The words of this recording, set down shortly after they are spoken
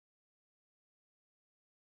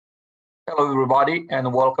Hello, everybody,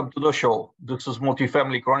 and welcome to the show. This is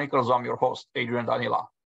Multifamily Chronicles. I'm your host, Adrian Danila.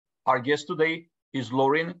 Our guest today is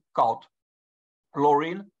Laureen Kautt.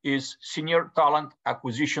 Laureen is Senior Talent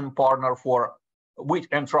Acquisition Partner with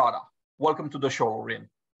Entrada. Welcome to the show, Laureen.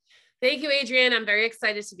 Thank you, Adrian. I'm very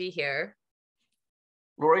excited to be here.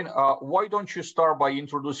 Laureen, why don't you start by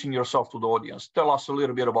introducing yourself to the audience? Tell us a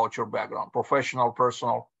little bit about your background, professional,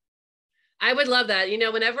 personal. I would love that.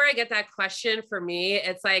 Whenever I get that question, for me,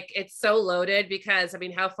 it's so loaded because,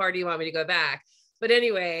 how far do you want me to go back? But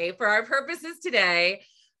anyway, for our purposes today,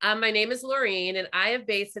 my name is Laureen, and I have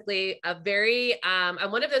basically I'm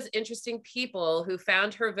one of those interesting people who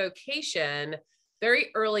found her vocation very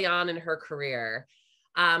early on in her career.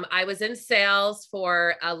 I was in sales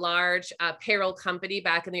for a large payroll company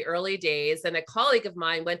back in the early days, and a colleague of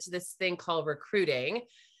mine went to this thing called recruiting,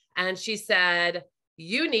 and she said,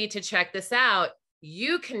 "You need to check this out.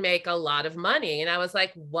 You can make a lot of money." And I was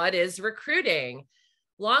like, "What is recruiting?"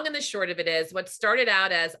 Long and the short of it is, what started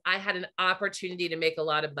out as I had an opportunity to make a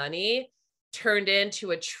lot of money turned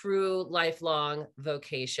into a true lifelong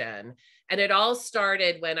vocation. And it all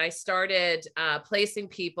started when I started placing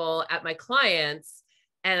people at my clients,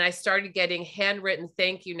 and I started getting handwritten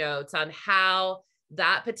thank you notes on how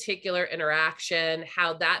that particular interaction,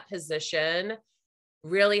 how that position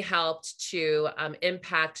really helped to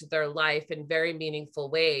impact their life in very meaningful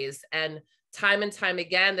ways. And time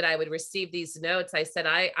again that I would receive these notes, I said,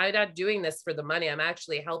 I'm not doing this for the money. I'm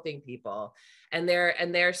actually helping people. And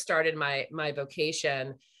there started my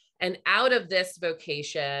vocation. And out of this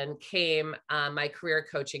vocation came my career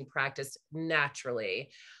coaching practice naturally.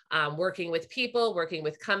 Working with people, working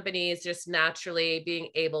with companies, just naturally being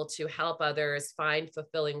able to help others find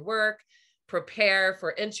fulfilling work, prepare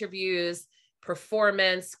for interviews,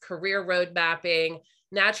 performance, career road mapping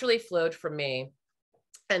naturally flowed from me.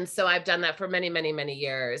 And so I've done that for many, many, many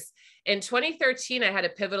years. In 2013, I had a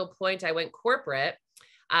pivotal point. I went corporate.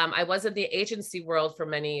 I was in the agency world for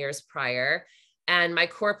many years prior, and my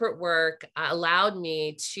corporate work allowed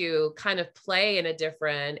me to kind of play in a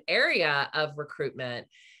different area of recruitment.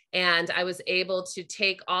 And I was able to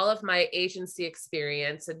take all of my agency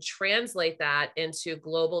experience and translate that into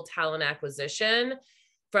global talent acquisition,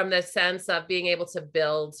 from the sense of being able to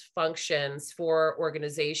build functions for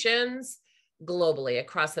organizations globally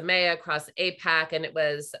across EMEA, across APAC. And it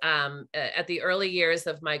was at the early years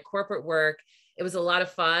of my corporate work, it was a lot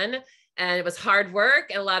of fun and it was hard work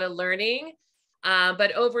and a lot of learning.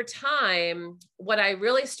 But over time, what I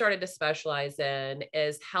really started to specialize in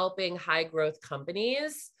is helping high growth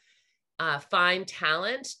companies find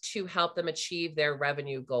talent to help them achieve their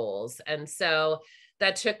revenue goals. And so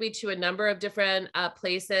that took me to a number of different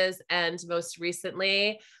places. And most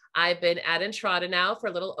recently, I've been at Entrada now for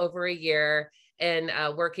a little over a year, and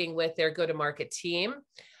working with their go-to-market team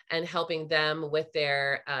and helping them with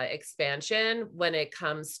their expansion when it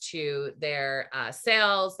comes to their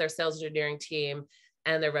sales engineering team,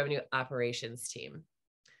 and their revenue operations team.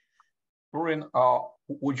 Laureen,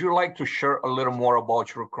 would you like to share a little more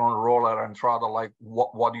about your current role at Entrada? Like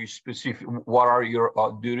what are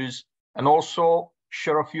your duties? And also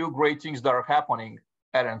share a few great things that are happening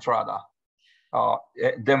at Entrada.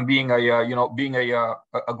 Them being a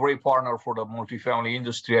great partner for the multifamily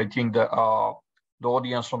industry. I think that the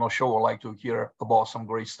audience on the show would like to hear about some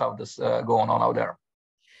great stuff that's going on out there.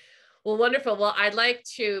 Well, wonderful. Well, I'd like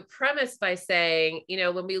to premise by saying,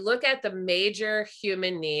 when we look at the major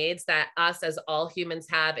human needs that us as all humans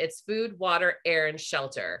have, it's food, water, air, and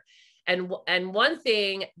shelter. And one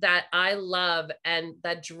thing that I love and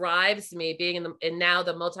that drives me being in now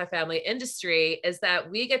the multifamily industry is that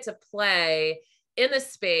we get to play in a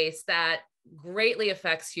space that greatly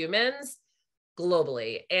affects humans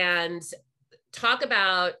globally, and talk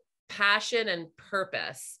about passion and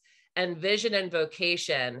purpose and vision and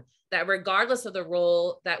vocation, that regardless of the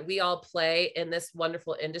role that we all play in this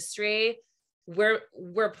wonderful industry,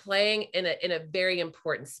 we're playing in a very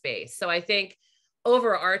important space. So I think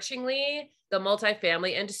overarchingly, the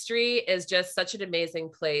multifamily industry is just such an amazing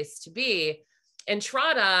place to be.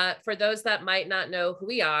 Entrada, for those that might not know who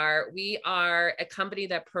we are a company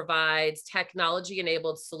that provides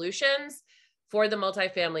technology-enabled solutions for the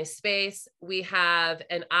multifamily space. We have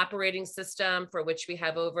an operating system for which we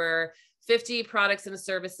have over 50 products and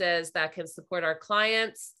services that can support our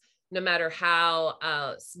clients, no matter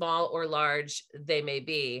how small or large they may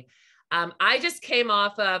be. I just came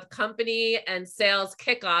off of company and sales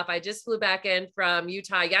kickoff. I just flew back in from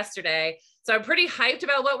Utah yesterday. So I'm pretty hyped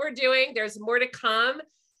about what we're doing. There's more to come.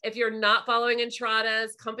 If you're not following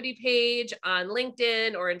Entrada's company page on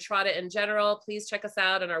LinkedIn or Entrada in general, please check us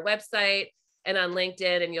out on our website. and on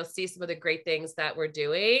LinkedIn, and you'll see some of the great things that we're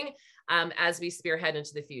doing as we spearhead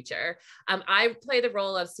into the future. I play the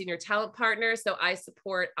role of senior talent partner. So I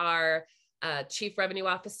support our Chief Revenue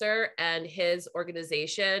Officer and his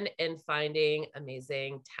organization in finding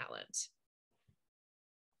amazing talent.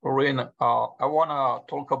 Laureen, I want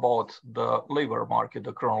to talk about the labor market,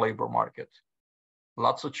 the current labor market.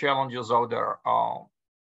 Lots of challenges out there.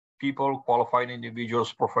 People, qualified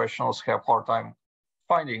individuals, professionals have hard time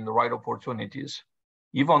finding the right opportunities.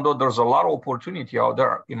 Even though there's a lot of opportunity out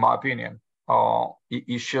there, in my opinion,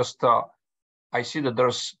 it's just I see that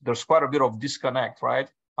there's quite a bit of disconnect, right?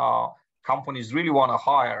 Companies really want to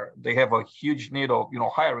hire; they have a huge need of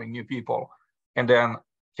hiring new people, and then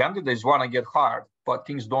candidates want to get hired, but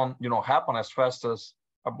things don't happen as fast as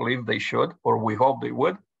I believe they should, or we hope they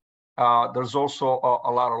would. There's also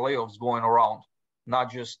a lot of layoffs going around,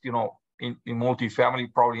 not just in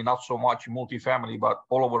multifamily, probably not so much in multifamily, but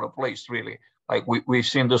all over the place, really. Like we've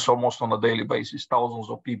seen this almost on a daily basis, thousands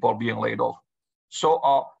of people being laid off. So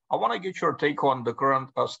I want to get your take on the current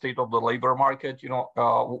state of the labor market.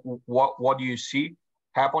 What do you see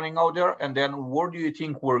happening out there? And then where do you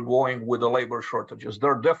think we're going with the labor shortages?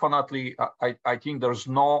 There definitely, I think there's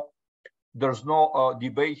no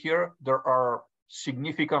debate here. There are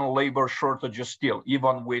significant labor shortages still,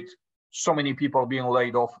 even with so many people being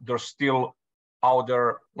laid off. There's still out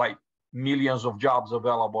there like millions of jobs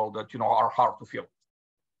available that are hard to fill.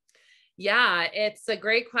 Yeah, it's a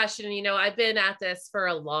great question. I've been at this for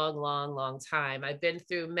a long time. I've been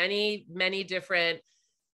through many different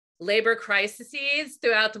labor crises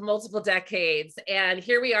throughout the multiple decades, and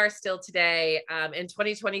here we are still today in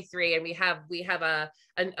 2023, and we have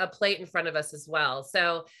a plate in front of us as well.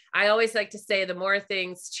 So I always like to say the more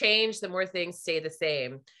things change, the more things stay the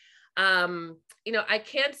same. I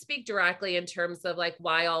can't speak directly in terms of like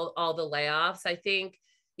why all the layoffs. I think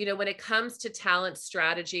when it comes to talent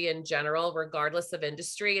strategy in general, regardless of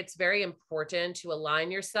industry, it's very important to align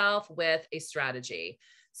yourself with a strategy.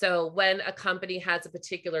 So when a company has a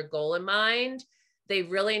particular goal in mind, they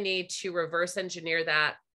really need to reverse engineer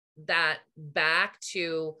that back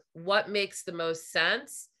to what makes the most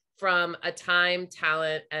sense from a time,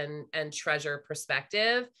 talent, and treasure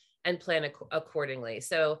perspective, and plan accordingly.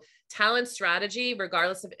 So talent strategy,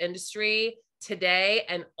 regardless of industry, today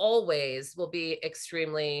and always will be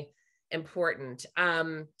extremely important.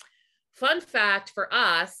 Fun fact for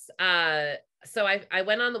us, so I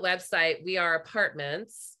went on the website, We Are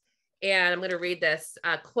Apartments, and I'm going to read this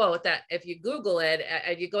quote that if you Google it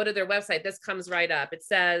and you go to their website, this comes right up. It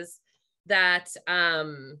says that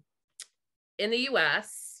in the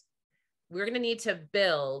US, we're going to need to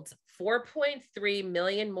build 4.3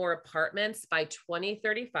 million more apartments by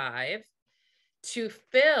 2035 to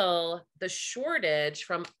fill the shortage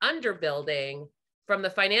from underbuilding from the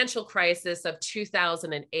financial crisis of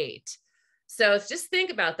 2008. So just think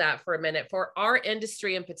about that for a minute. For our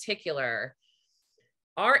industry in particular,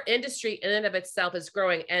 our industry in and of itself is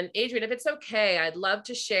growing. And Adrian, if it's okay, I'd love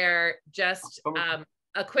to share just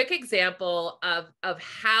a quick example of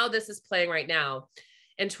how this is playing right now.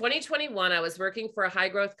 In 2021, I was working for a high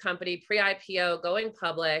growth company, pre-IPO, going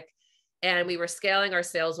public, and we were scaling our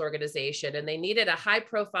sales organization, and they needed a high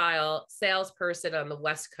profile salesperson on the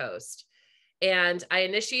West Coast. And I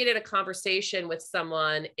initiated a conversation with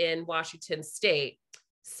someone in Washington State,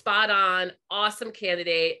 spot on, awesome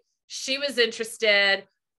candidate. She was interested.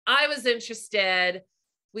 I was interested.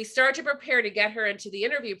 We started to prepare to get her into the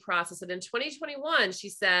interview process. And in 2021, she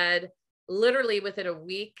said, literally within a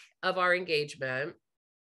week of our engagement,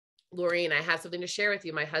 Laureen, I have something to share with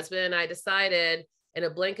you. My husband and I decided in a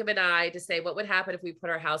blink of an eye to say, what would happen if we put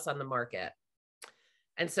our house on the market?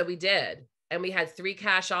 And so we did. And we had 3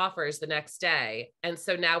 cash offers the next day. And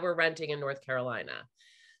so now we're renting in North Carolina.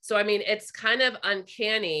 So, I mean, it's kind of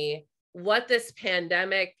uncanny what this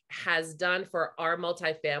pandemic has done for our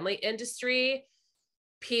multifamily industry.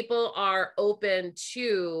 People are open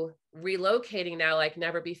to relocating now like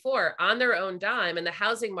never before on their own dime, and the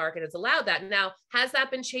housing market has allowed that. Now, has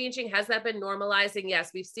that been changing? Has that been normalizing?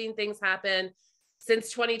 Yes, we've seen things happen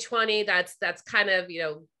since 2020. That's kind of,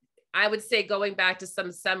 I would say going back to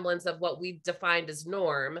some semblance of what we defined as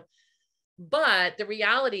norm. But the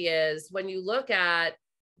reality is when you look at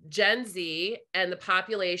Gen Z and the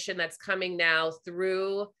population that's coming now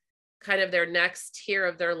through kind of their next tier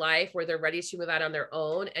of their life where they're ready to move out on their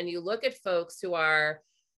own, and you look at folks who are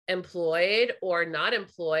employed or not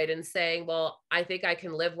employed and saying, well, I think I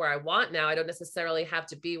can live where I want now. I don't necessarily have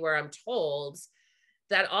to be where I'm told.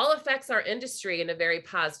 That all affects our industry in a very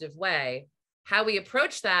positive way. How we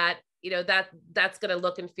approach that, that's going to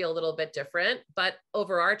look and feel a little bit different, but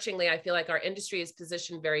overarchingly, I feel like our industry is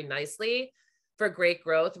positioned very nicely for great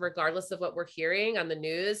growth, regardless of what we're hearing on the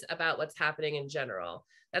news about what's happening in general.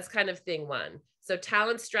 That's kind of thing one. So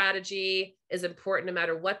talent strategy is important no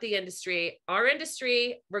matter what the industry, our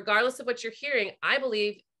industry, regardless of what you're hearing, I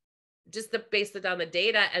believe just based on the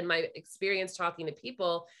data and my experience talking to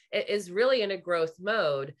people, it is really in a growth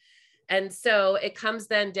mode. And so it comes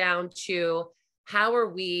then down to how are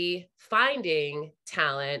we finding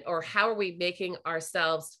talent, or how are we making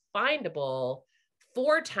ourselves findable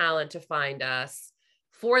for talent to find us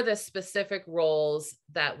for the specific roles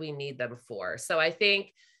that we need them for. So I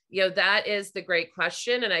think, that is the great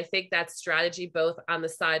question. And I think that's strategy both on the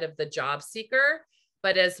side of the job seeker,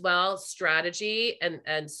 but as well strategy and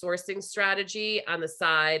sourcing strategy on the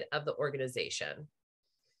side of the organization.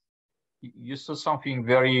 You said something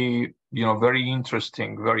very, very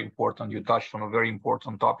interesting, very important. You touched on a very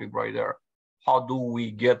important topic right there. How do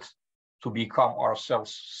we get to become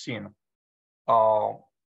ourselves seen?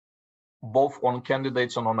 Both on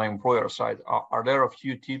candidates and on the employer side, are there a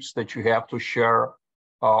few tips that you have to share,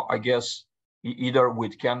 I guess, either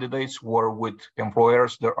with candidates or with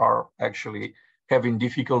employers that are actually having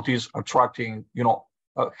difficulties attracting,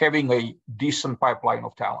 having a decent pipeline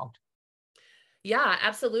of talent? Yeah,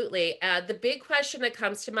 absolutely. The big question that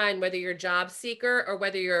comes to mind, whether you're a job seeker or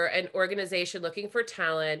whether you're an organization looking for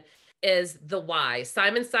talent, is the why.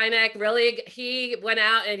 Simon Sinek really, he went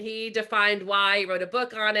out and he defined why. He wrote a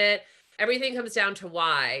book on it. Everything comes down to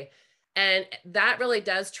why. And that really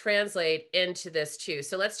does translate into this too.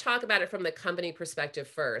 So let's talk about it from the company perspective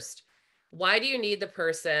first. Why do you need the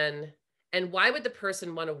person, and why would the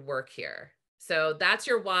person want to work here? So that's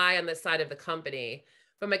your why on the side of the company.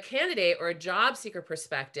 From a candidate or a job seeker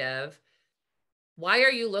perspective, why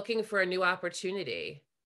are you looking for a new opportunity?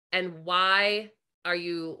 And why are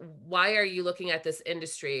you looking at this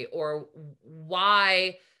industry? Or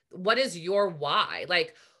what is your why?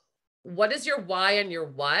 Like, what is your why and your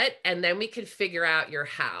what? And then we can figure out your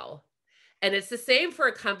how. And it's the same for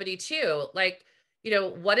a company too. Like,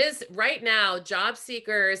 what is right now job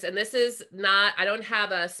seekers, and this is not, I don't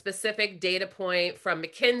have a specific data point from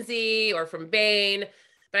McKinsey or from Bain,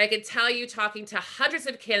 but I can tell you, talking to hundreds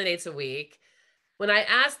of candidates a week, when I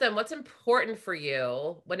ask them what's important for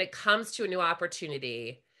you when it comes to a new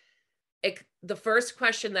opportunity, the first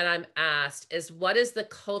question that I'm asked is, what is the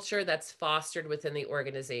culture that's fostered within the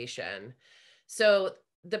organization? So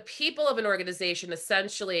the people of an organization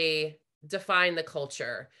essentially define the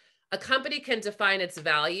culture. A company can define its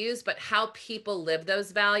values, but how people live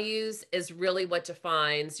those values is really what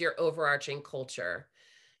defines your overarching culture.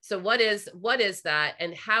 So what is that,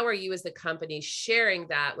 and how are you as the company sharing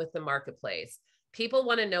that with the marketplace? People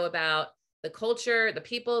want to know about the culture, the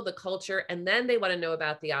people, the culture, and then they want to know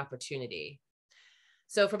about the opportunity.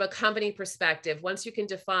 So from a company perspective, once you can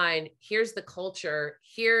define, here's the culture,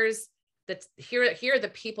 here are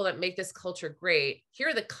the people that make this culture great, here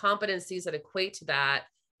are the competencies that equate to that.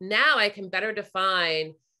 Now I can better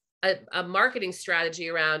define a marketing strategy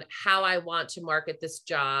around how I want to market this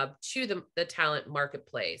job to the talent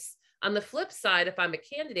marketplace. On the flip side, if I'm a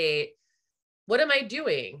candidate, what am I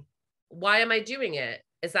doing? Why am I doing it?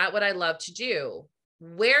 Is that what I love to do?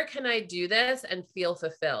 Where can I do this and feel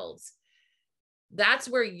fulfilled? That's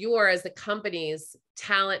where as the company's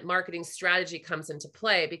talent marketing strategy comes into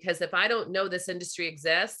play. Because if I don't know this industry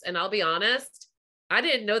exists, and I'll be honest, I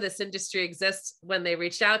didn't know this industry exists when they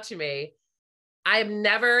reached out to me. I've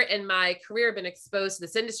never in my career been exposed to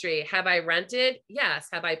this industry. Have I rented? Yes.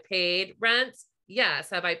 Have I paid rent? Yes.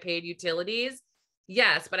 Have I paid utilities?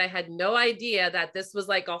 Yes. But I had no idea that this was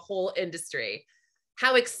like a whole industry.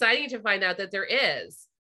 How exciting to find out that there is.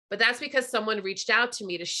 But that's because someone reached out to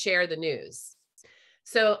me to share the news.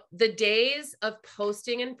 So the days of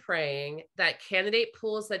posting and praying that candidate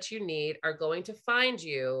pools that you need are going to find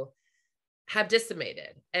you have decimated.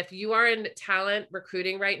 If you are in talent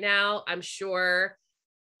recruiting right now, I'm sure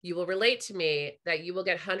you will relate to me that you will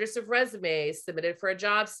get hundreds of resumes submitted for a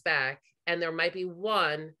job spec, and there might be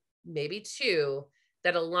one, maybe two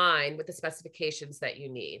that align with the specifications that you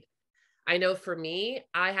need. I know for me,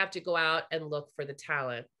 I have to go out and look for the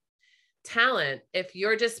talent. If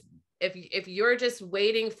you're just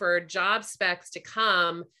waiting for job specs to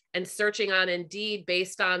come and searching on Indeed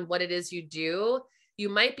based on what it is you do, you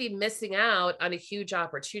might be missing out on a huge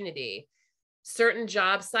opportunity. Certain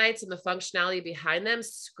job sites and the functionality behind them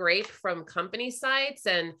scrape from company sites,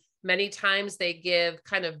 and many times they give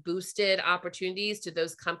kind of boosted opportunities to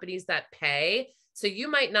those companies that pay. So you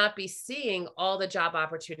might not be seeing all the job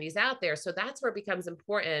opportunities out there. So that's where it becomes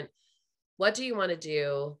important. What do you want to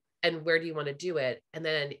do, and where do you want to do it? And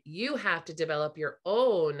then you have to develop your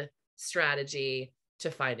own strategy to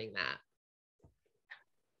finding that.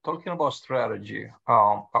 talking about strategy,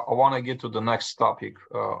 I want to get to the next topic,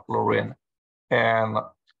 Laureen, and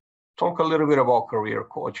talk a little bit about career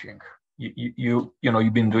coaching.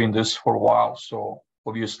 You've been doing this for a while, so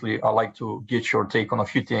obviously I like to get your take on a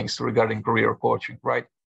few things regarding career coaching, right?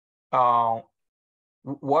 Uh,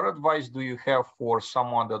 what advice do you have for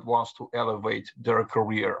someone that wants to elevate their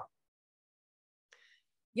career?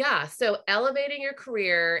 Yeah. So elevating your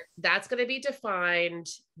career, that's going to be defined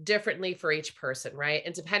differently for each person, right?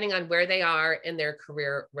 And depending on where they are in their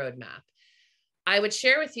career roadmap. I would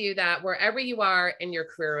share with you that wherever you are in your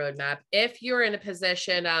career roadmap, if you're in a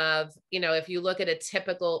position of, if you look at a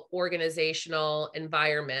typical organizational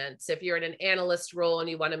environment, if you're in an analyst role and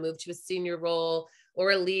you want to move to a senior role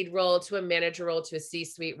or a lead role to a manager role to a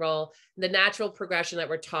C-suite role, the natural progression that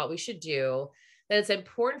we're taught we should do, then it's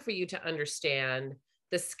important for you to understand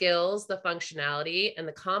the skills, the functionality, and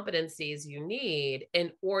the competencies you need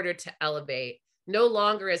in order to elevate. No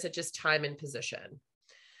longer is it just time and position.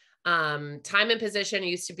 Time and position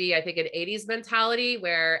used to be, I think, an 80s mentality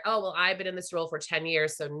where, oh, well, I've been in this role for 10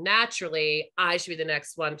 years, so naturally I should be the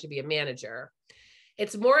next one to be a manager.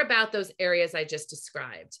 It's more about those areas I just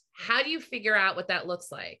described. How do you figure out what that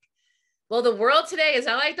looks like? Well, the world today is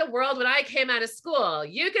not like the world when I came out of school.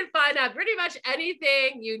 You can find out pretty much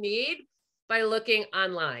anything you need by looking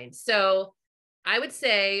online. So I would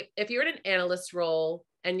say if you're in an analyst role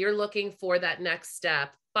and you're looking for that next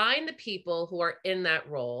step, find the people who are in that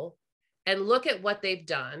role and look at what they've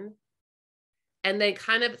done. And then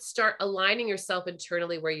kind of start aligning yourself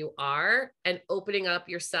internally where you are and opening up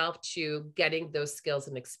yourself to getting those skills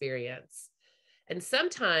and experience. And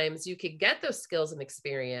sometimes you could get those skills and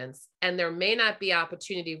experience, and there may not be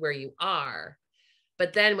opportunity where you are.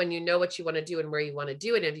 But then when you know what you want to do and where you want to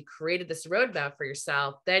do it, and if you created this roadmap for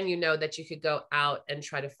yourself, then you know that you could go out and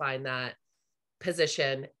try to find that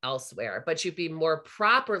position elsewhere. But you'd be more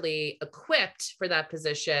properly equipped for that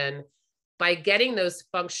position by getting those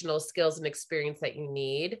functional skills and experience that you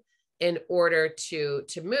need in order to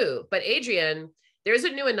move. But Adrian, there's a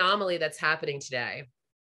new anomaly that's happening today.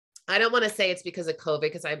 I don't want to say it's because of COVID,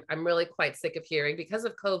 because I'm really quite sick of hearing because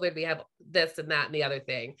of COVID, we have this and that and the other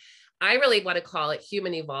thing. I really want to call it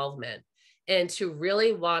human evolvement, and to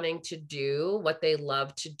really wanting to do what they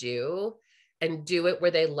love to do and do it where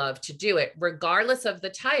they love to do it, regardless of the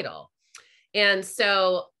title. And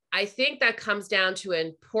so I think that comes down to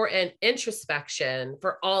important introspection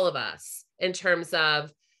for all of us in terms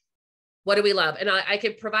of what do we love? And I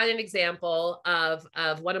could provide an example of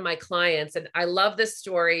one of my clients. And I love this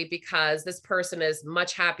story because this person is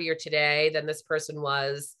much happier today than this person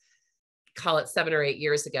was, call it 7 or 8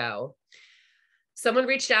 years ago. Someone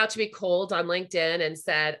reached out to me cold on LinkedIn and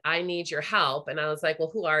said, I need your help. And I was like,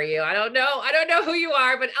 well, who are you? I don't know who you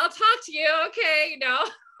are, but I'll talk to you. Okay.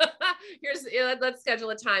 Let's schedule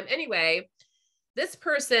a time. Anyway, this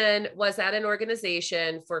person was at an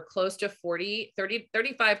organization for close to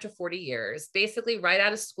 35 to 40 years, basically right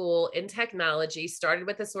out of school in technology, started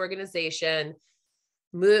with this organization,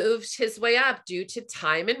 moved his way up due to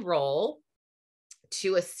time and role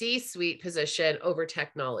to a C-suite position over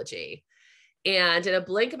technology. And in a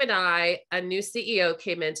blink of an eye, a new CEO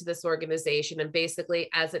came into this organization. And basically,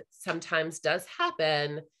 as it sometimes does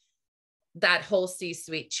happen, that whole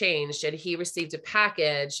C-suite changed and he received a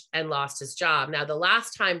package and lost his job. Now, the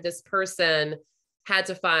last time this person had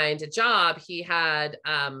to find a job, he had,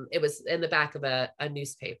 it was in the back of a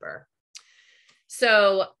newspaper.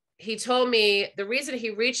 So he told me the reason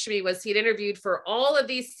he reached me was he'd interviewed for all of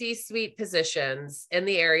these C-suite positions in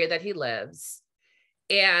the area that he lives,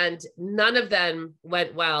 and none of them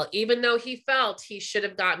went well. Even though he felt he should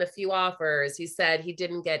have gotten a few offers, he said he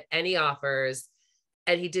didn't get any offers.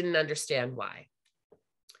 And he didn't understand why.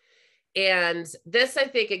 And this, I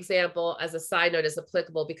think, example as a side note is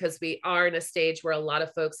applicable because we are in a stage where a lot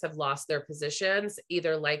of folks have lost their positions,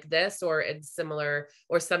 either like this or in similar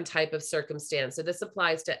or some type of circumstance. So this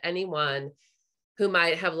applies to anyone who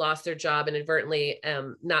might have lost their job inadvertently,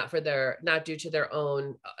 not due to their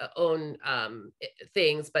own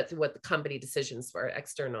things, but through what the company decisions were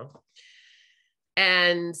external.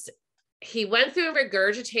 And he went through and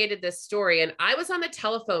regurgitated this story, and I was on the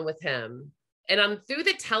telephone with him, and I'm through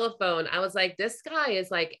the telephone. I was like, this guy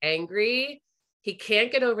is like angry. He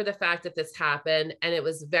can't get over the fact that this happened. And it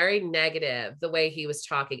was very negative, the way he was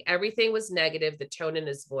talking. Everything was negative, the tone in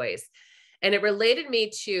his voice. And it related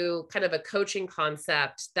me to kind of a coaching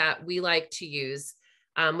concept that we like to use,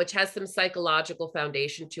 which has some psychological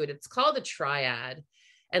foundation to it. It's called a triad.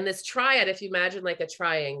 And this triad, if you imagine like a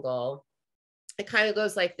triangle, it kind of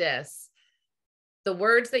goes like this. The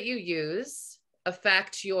words that you use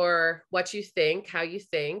affect what you think, how you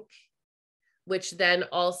think, which then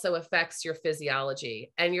also affects your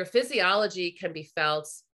physiology. And your physiology can be felt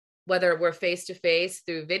whether we're face-to-face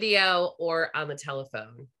through video or on the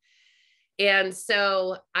telephone. And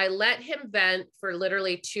so I let him vent for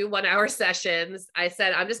literally 2 one-hour sessions. I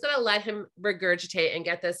said, I'm just going to let him regurgitate and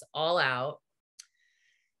get this all out.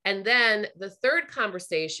 And then the third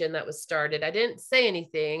conversation that was started, I didn't say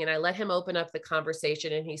anything and I let him open up the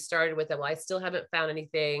conversation, and he started with, well, I still haven't found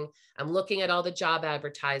anything. I'm looking at all the job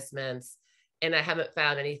advertisements and I haven't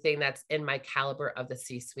found anything that's in my caliber of the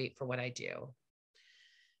C-suite for what I do.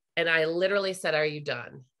 And I literally said, are you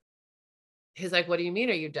done? He's like, what do you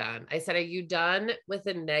mean, are you done? I said, are you done with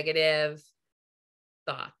the negative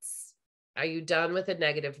thoughts? Are you done with the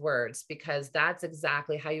negative words? Because that's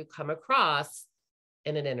exactly how you come across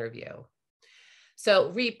in an interview.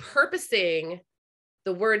 So repurposing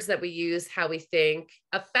the words that we use, how we think,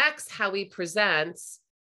 affects how we present,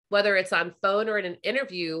 whether it's on phone or in an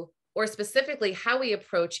interview, or specifically how we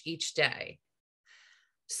approach each day.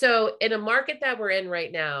 So in a market that we're in right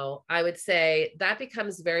now, I would say that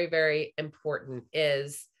becomes very, very important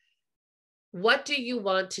is, what do you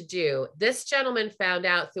want to do? This gentleman found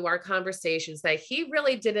out through our conversations that he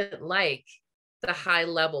really didn't like the high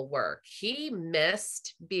level work. He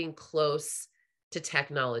missed being close to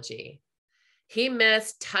technology. He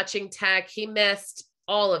missed touching tech. He missed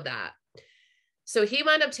all of that. So he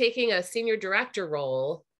wound up taking a senior director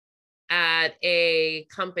role at a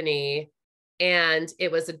company, and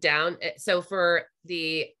it was a down. So for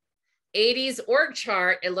the 80s org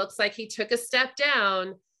chart, it looks like he took a step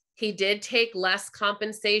down. He did take less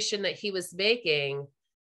compensation that he was making,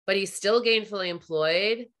 but he's still gainfully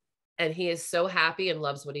employed. And he is so happy and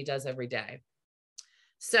loves what he does every day.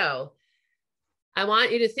 So I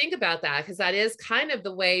want you to think about that, because that is kind of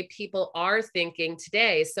the way people are thinking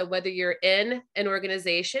today. So whether you're in an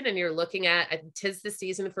organization and you're looking at, 'tis the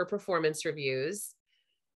season for performance reviews.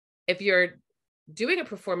 If you're doing a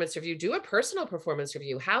performance review, do a personal performance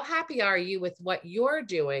review. How happy are you with what you're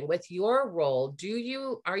doing, with your role?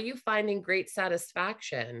 Are you finding great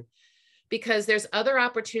satisfaction? Because there's other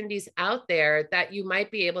opportunities out there that you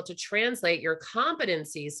might be able to translate your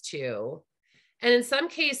competencies to. And in some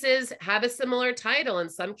cases, have a similar title. In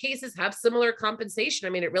some cases, have similar compensation.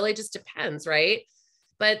 I mean, it really just depends, right?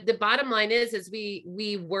 But the bottom line is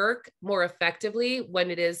we work more effectively when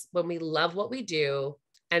we love what we do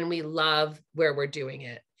and we love where we're doing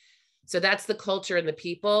it. So that's the culture and the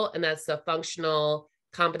people, and that's the functional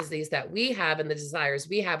competencies that we have, and the desires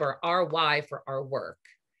we have are our why for our work.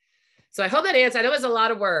 So I hope that answers. I know it was a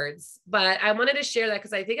lot of words, but I wanted to share that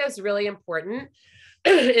because I think it's really important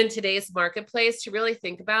in today's marketplace to really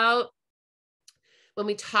think about, when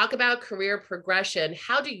we talk about career progression,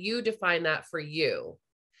 how do you define that for you?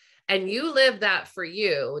 And you live that for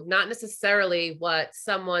you, not necessarily what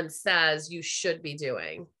someone says you should be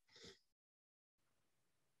doing.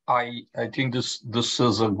 I think this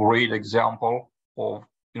is a great example of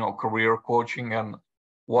career coaching and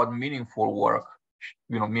what meaningful work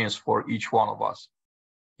means for each one of us.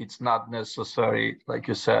 It's not necessary, like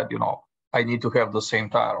you said, I need to have the same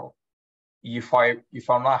title. If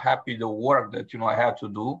I'm not happy the work that I had to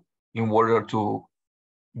do in order to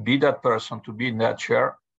be that person, to be in that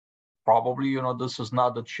chair, probably this is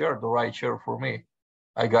not the right chair for me.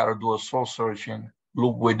 I gotta do a soul searching,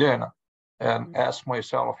 look within, and ask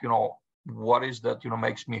myself, what is that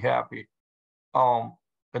makes me happy.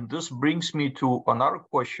 And this brings me to another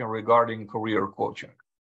question regarding career coaching.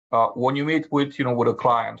 When you meet with a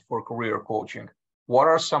client for career coaching, what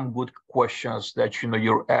are some good questions that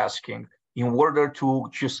you're asking in order to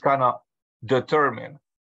just kind of determine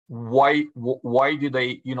why did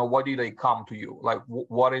they come to you? Like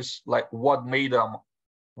what made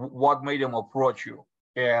them approach you?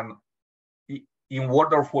 And in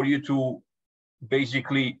order for you to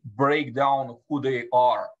basically break down who they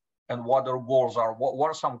are and what their goals are, what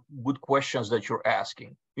are some good questions that you're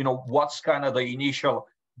asking? What's kind of the initial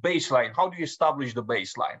baseline? How do you establish the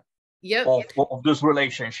baseline of this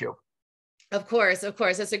relationship? Of course.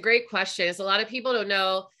 It's a great question. It's a lot of people don't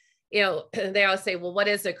know, they always say, well, what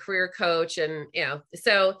is a career coach? And,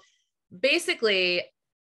 so basically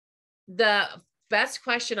the best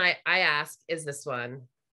question I ask is this one.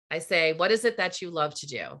 I say, what is it that you love to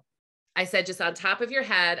do? I said, just on top of your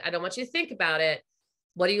head, I don't want you to think about it.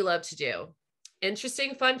 What do you love to do?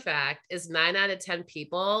 Interesting fun fact is 9 out of 10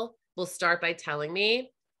 people will start by telling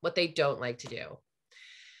me what they don't like to do.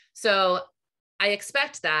 So I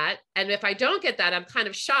expect that. And if I don't get that, I'm kind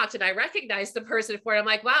of shocked, and I recognize the person for it. I'm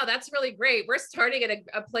like, wow, that's really great. We're starting at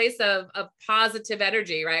a place of positive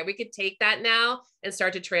energy, right? We could take that now and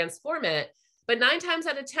start to transform it. But 9 times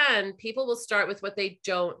out of 10, people will start with what they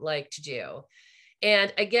don't like to do.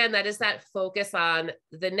 And again, that is that focus on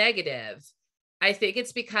the negative. I think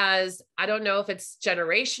it's because I don't know if it's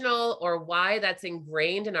generational or why that's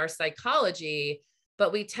ingrained in our psychology,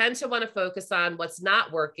 but we tend to want to focus on what's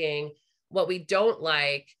not working, what we don't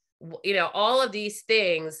like, all of these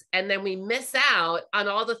things. And then we miss out on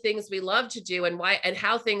all the things we love to do and why, and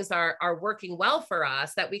how things are working well for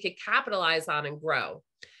us that we could capitalize on and grow.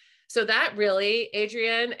 So that really,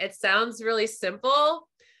 Adrian, it sounds really simple,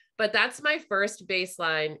 but that's my first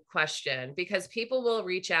baseline question, because people will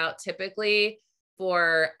reach out typically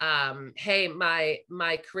for, hey,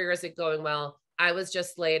 my career isn't going well. I was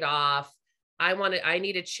just laid off. I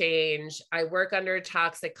need a change. I work under a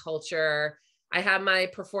toxic culture. I have my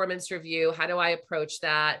performance review. How do I approach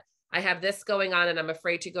that? I have this going on and I'm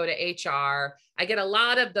afraid to go to HR. I get a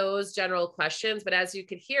lot of those general questions, but as you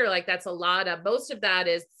can hear, like that's most of that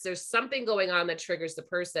is there's something going on that triggers the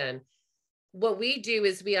person. What we do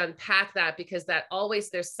is we unpack that, because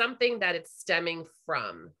there's something that it's stemming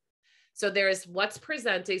from. So there's what's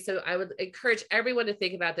presenting. So I would encourage everyone to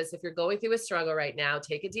think about this. If you're going through a struggle right now,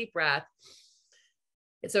 take a deep breath.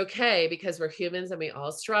 It's okay, because we're humans and we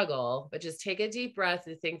all struggle, but just take a deep breath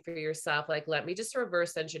and think for yourself, like, let me just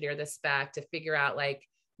reverse engineer this back to figure out, like,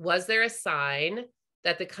 was there a sign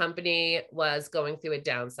that the company was going through a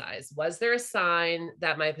downsize? Was there a sign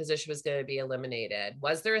that my position was going to be eliminated?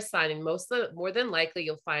 Was there a sign? And more than likely,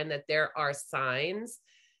 you'll find that there are signs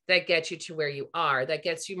that get you to where you are, that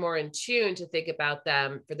gets you more in tune to think about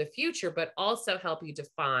them for the future, but also help you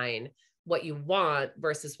define what you want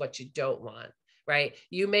versus what you don't want. Right?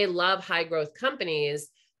 You may love high growth companies,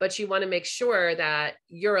 but you want to make sure that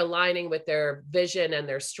you're aligning with their vision and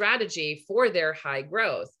their strategy for their high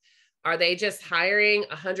growth. Are they just hiring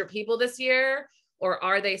 100 people this year? Or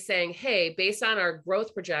are they saying, hey, based on our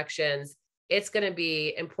growth projections, it's going to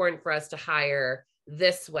be important for us to hire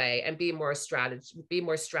this way and be more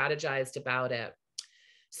strategized about it.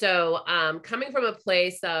 So coming from a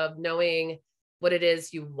place of knowing what it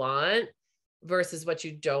is you want versus what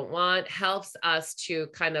you don't want helps us to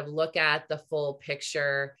kind of look at the full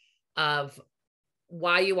picture of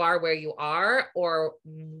why you are where you are, or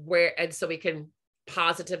where, and so we can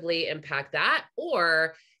positively impact that.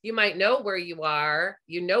 Or you might know where you are,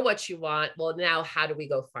 you know what you want. Well, now how do we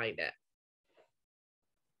go find it?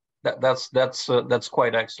 That's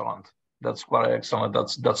quite excellent. That's quite excellent.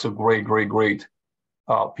 That's a great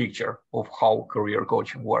picture of how career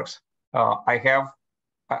coaching works. I have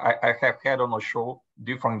had on the show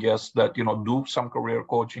different guests that do some career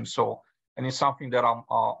coaching. So, and it's something that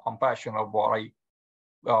I'm passionate about. I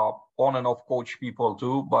on and off coach people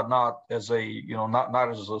too, but not as a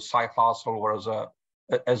not as a side hustle or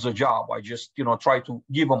as a job. I just try to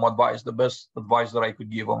give them advice, the best advice that I could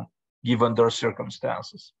give them given their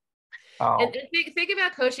circumstances. And think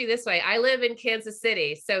about coaching this way. I live in Kansas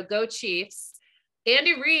City, so go Chiefs.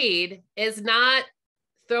 Andy Reid is not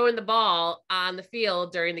throwing the ball on the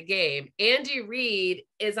field during the game. Andy Reid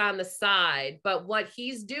is on the side, but what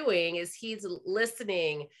he's doing is he's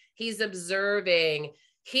listening, he's observing,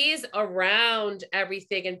 he's around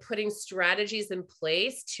everything and putting strategies in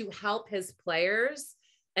place to help his players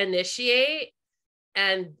initiate.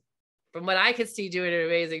 And from what I could see, doing an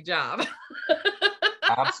amazing job.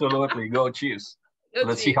 Absolutely. Go Chiefs.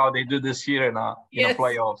 Let's see how they do this year in the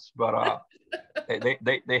playoffs. But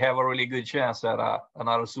they have a really good chance at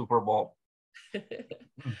another Super Bowl.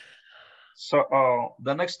 So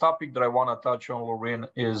the next topic that I want to touch on, Laureen,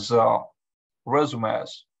 is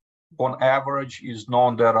resumes. On average, is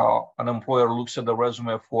known that an employer looks at the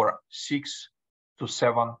resume for 6 to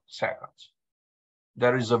 7 seconds.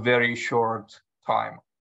 That is a very short time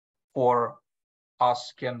for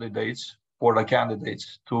us candidates, for the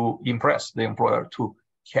candidates to impress the employer, to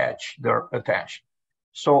catch their attention.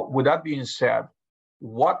 So with that being said,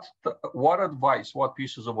 what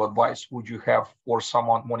pieces of advice would you have for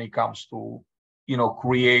someone when it comes to,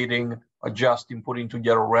 creating, adjusting, putting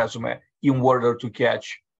together a resume in order to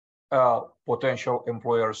catch potential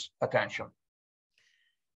employers' attention?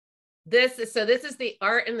 This is the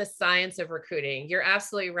art and the science of recruiting. You're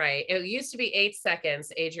absolutely right. It used to be 8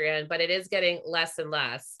 seconds, Adrian, but it is getting less and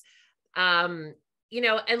less.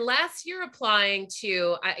 Unless you're applying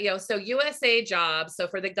to, so USA Jobs. So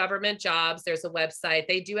for the government jobs, there's a website.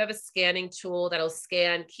 They do have a scanning tool that'll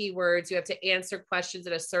scan keywords. You have to answer questions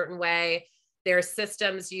in a certain way. Their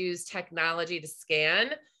systems use technology to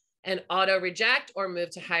scan and auto reject or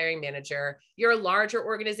move to hiring manager. Your larger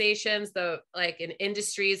organizations, in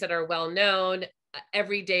industries that are well known,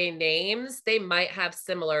 everyday names, they might have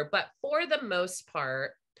similar, but for the most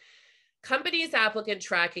part, companies' applicant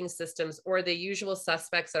tracking systems or the usual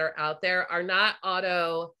suspects that are out there are not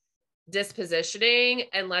auto dispositioning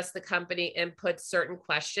unless the company inputs certain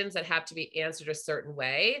questions that have to be answered a certain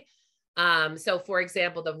way. So for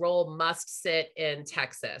example, the role must sit in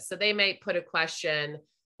Texas. So they may put a question,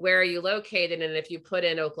 where are you located? And if you put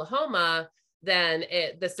in Oklahoma, then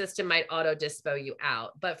the system might auto dispo you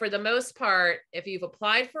out. But for the most part, if you've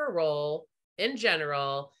applied for a role in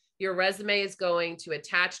general, your resume is going to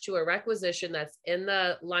attach to a requisition that's in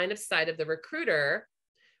the line of sight of the recruiter,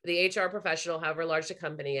 the HR professional, however large the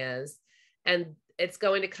company is, and it's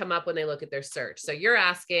going to come up when they look at their search. So you're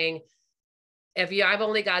asking, I've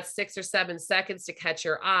only got 6 or 7 seconds to catch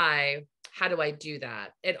your eye, how do I do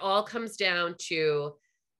that? It all comes down to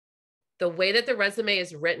the way that the resume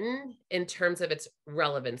is written in terms of its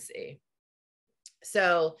relevancy.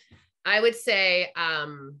 So I would say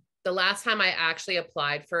the last time I actually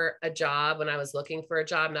applied for a job when I was looking for a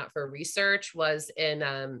job, not for research, was in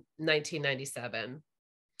 1997.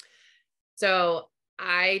 So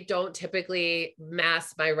I don't typically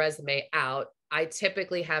mass my resume out. I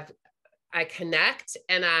typically I connect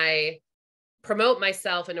and I promote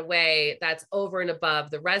myself in a way that's over and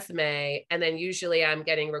above the resume. And then usually I'm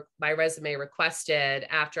getting my resume requested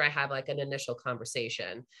after I have like an initial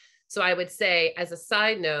conversation. So I would say, as a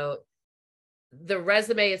side note, the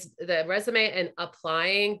resume and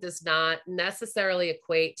applying does not necessarily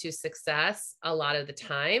equate to success a lot of the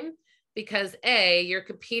time, because A, you're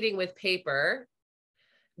competing with paper.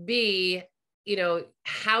 B,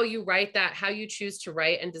 how you write that, how you choose to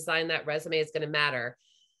write and design that resume is going to matter.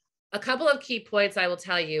 A couple of key points I will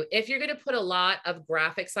tell you: if you're going to put a lot of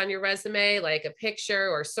graphics on your resume, like a picture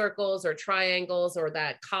or circles or triangles or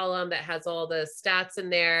that column that has all the stats in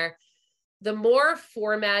there, the more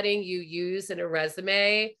formatting you use in a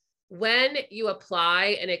resume, when you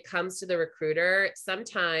apply and it comes to the recruiter,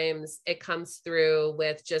 sometimes it comes through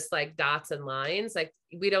with just like dots and lines. Like,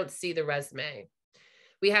 we don't see the resume.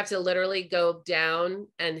 We have to literally go down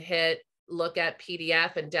and hit look at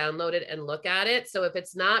PDF and download it and look at it. So if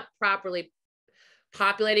it's not properly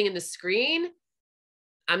populating in the screen,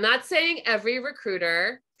 I'm not saying every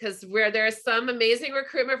recruiter, because there are some amazing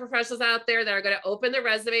recruitment professionals out there that are going to open the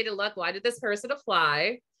resume to look, why did this person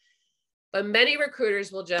apply? But many recruiters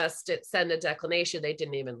will just send a declination. They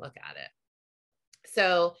didn't even look at it.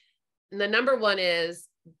 So the number one is,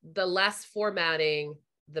 the less formatting,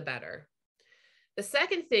 the better. The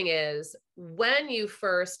second thing is, when you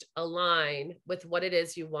first align with what it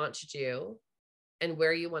is you want to do and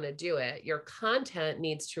where you want to do it, your content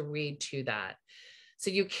needs to read to that. So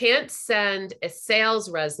you can't send a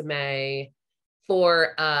sales resume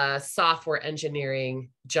for a software engineering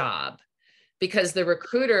job, because the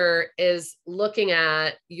recruiter is looking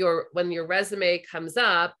at when your resume comes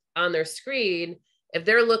up on their screen, if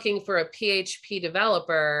they're looking for a PHP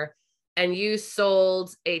developer and you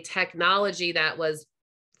sold a technology that was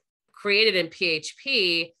created in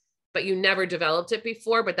PHP, but you never developed it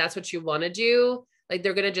before, but that's what you want to do, like,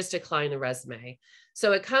 they're going to just decline the resume.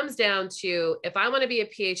 So it comes down to, if I want to be a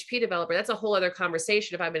PHP developer, that's a whole other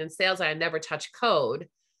conversation. If I've been in sales, I never touch code.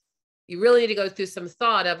 You really need to go through some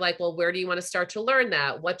thought of like, well, where do you want to start to learn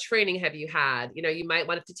that? What training have you had? You might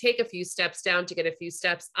want to take a few steps down to get a few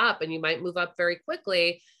steps up, and you might move up very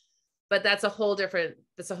quickly, but that's a whole different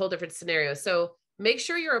scenario. So make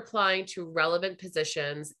sure you're applying to relevant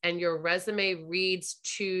positions and your resume reads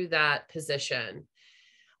to that position.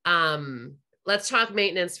 Let's talk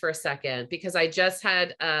maintenance for a second, because I just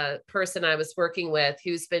had a person I was working with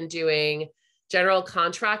who's been doing general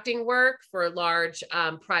contracting work for a large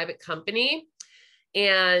private company.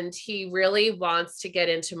 And he really wants to get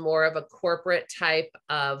into more of a corporate type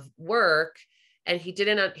of work. And he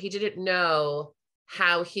didn't know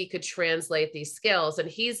how he could translate these skills. And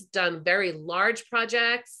he's done very large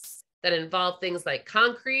projects that involve things like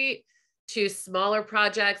concrete, to smaller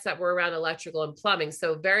projects that were around electrical and plumbing.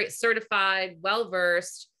 So very certified,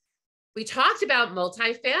 well-versed. We talked about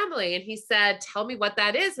multifamily, and he said, tell me what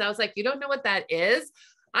that is. And I was like, you don't know what that is?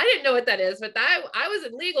 I didn't know what that is, but I was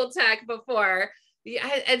in legal tech before.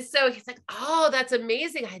 And so he's like, oh, that's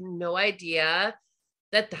amazing. I had no idea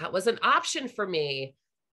that was an option for me.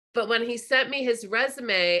 But when he sent me his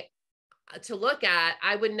resume to look at,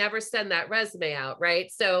 I would never send that resume out, right?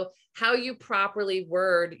 So how you properly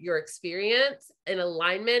word your experience in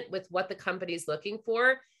alignment with what the company's looking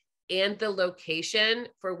for and the location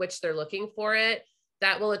for which they're looking for it,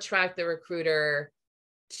 that will attract the recruiter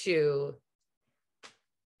to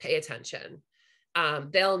pay attention.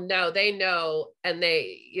 They know, and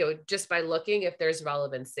just by looking if there's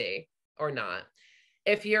relevancy or not.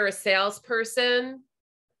 If you're a salesperson,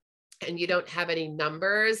 and you don't have any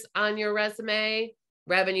numbers on your resume,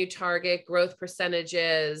 revenue target, growth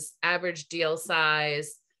percentages, average deal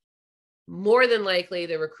size, more than likely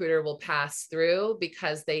the recruiter will pass through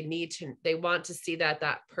because they want to see that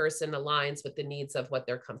that person aligns with the needs of what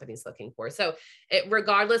their company's looking for. So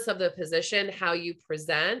regardless of the position, how you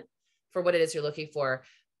present for what it is you're looking for,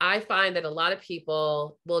 I find that a lot of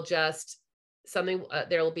people will just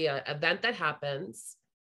there will be an event that happens,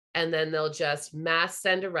 and then they'll just mass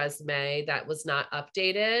send a resume that was not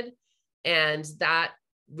updated. And that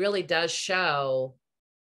really does show.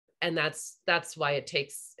 And that's why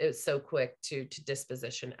it's so quick to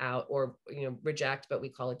disposition out or, reject, but we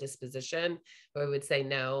call it disposition, where we would say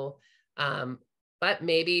no, but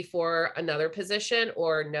maybe for another position,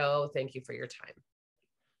 or no, thank you for your time.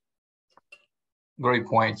 Great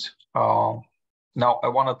point. Now I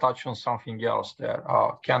want to touch on something else that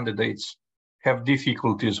candidates have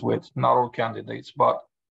difficulties with. Not all candidates, but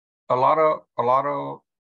a lot of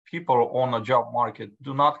people on the job market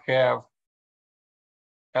do not have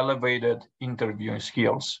elevated interviewing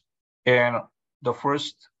skills. And the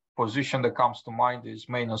first position that comes to mind is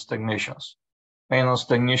maintenance technicians. Maintenance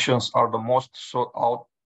technicians are the most sought out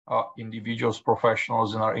individuals,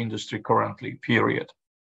 professionals in our industry currently, period.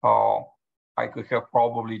 I could have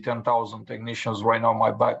probably 10,000 technicians right now in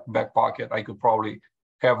my back pocket. I could probably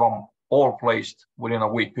have them all placed within a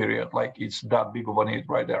week period. Like, it's that big of a need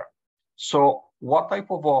right there. So what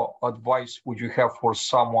type of advice would you have for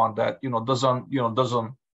someone that,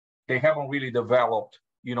 they haven't really developed,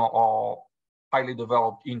 highly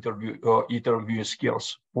developed interview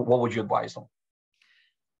skills? What would you advise them?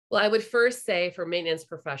 Well, I would first say for maintenance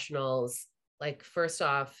professionals, like, first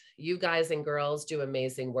off, you guys and girls do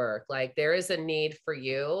amazing work. Like, there is a need for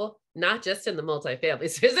you, not just in the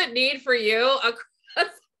multifamily. There's a need for you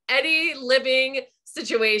across any living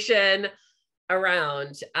situation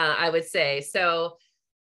around, I would say. So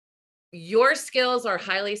your skills are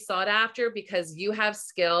highly sought after because you have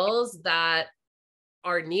skills that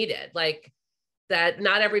are needed, like that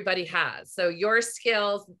not everybody has. So your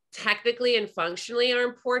skills technically and functionally are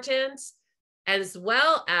important, as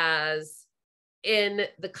well as in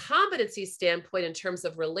the competency standpoint in terms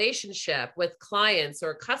of relationship with clients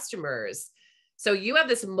or customers. So you have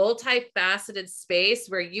this multifaceted space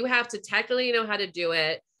where you have to technically know how to do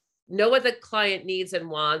it, know what the client needs and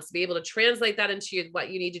wants, be able to translate that into what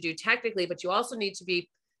you need to do technically, but you also need to be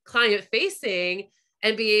client facing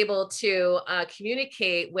and be able to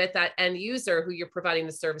communicate with that end user who you're providing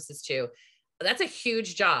the services to. That's a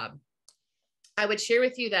huge job. I would share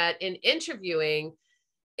with you that in interviewing,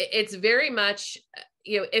 it's very much,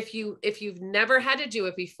 if you've never had to do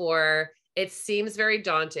it before, it seems very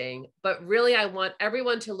daunting, but really I want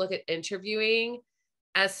everyone to look at interviewing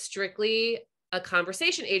as strictly a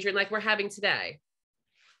conversation, Adrian, like we're having today.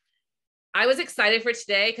 I was excited for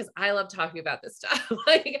today because I love talking about this stuff.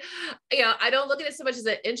 I don't look at it so much as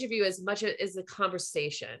an interview as much as a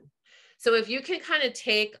conversation. So if you can kind of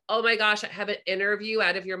take, oh my gosh, I have an interview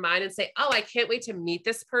out of your mind and say, oh, I can't wait to meet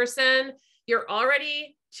this person, you're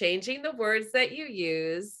already changing the words that you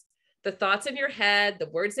use, the thoughts in your head, the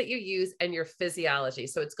words that you use, and your physiology.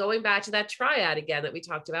 So it's going back to that triad again that we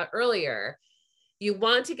talked about earlier. You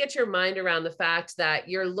want to get your mind around the fact that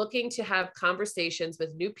you're looking to have conversations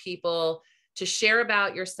with new people, to share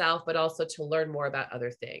about yourself, but also to learn more about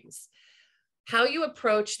other things. How you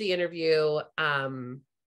approach the interview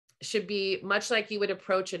should be much like you would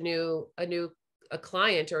approach a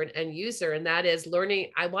client or an end user. And that is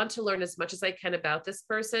learning. I want to learn as much as I can about this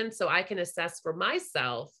person so I can assess for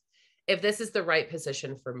myself if this is the right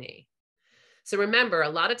position for me. So remember, a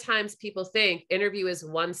lot of times people think interview is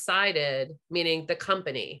one-sided, meaning the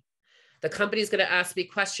company is going to ask me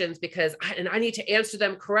questions because I need to answer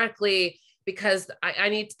them correctly because I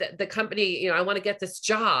need the company, I want to get this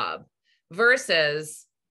job, versus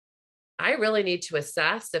I really need to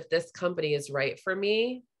assess if this company is right for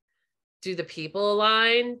me. Do the people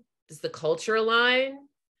align? Does the culture align?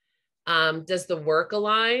 Does the work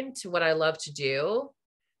align to what I love to do?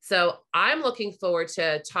 So I'm looking forward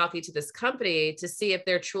to talking to this company to see if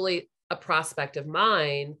they're truly a prospect of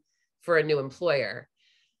mine for a new employer.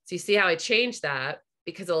 So you see how I changed that,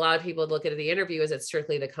 because a lot of people look at the interview as it's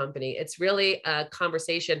strictly the company. It's really a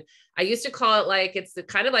conversation. I used to call it like, it's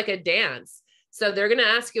kind of like a dance. So they're going to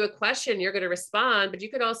ask you a question, you're going to respond, but you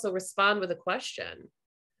could also respond with a question.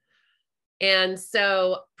 And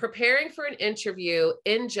so preparing for an interview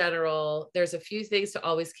in general, there's a few things to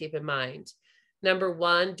always keep in mind. Number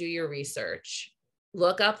one, do your research.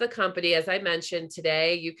 Look up the company. As I mentioned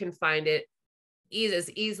today, you can find it as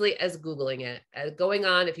easily as Googling it. Going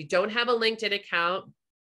on, if you don't have a LinkedIn account,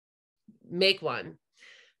 make one.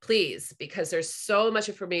 please, because there's so much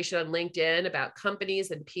information on LinkedIn about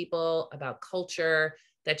companies and people, about culture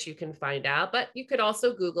that you can find out, but you could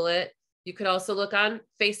also Google it. You could also look on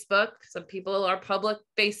Facebook. Some people are public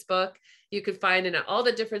Facebook. You could find it in all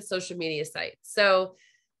the different social media sites. So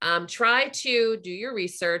try to do your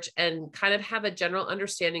research and kind of have a general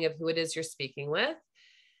understanding of who it is you're speaking with.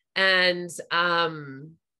 And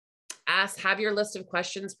have your list of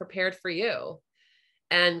questions prepared for you.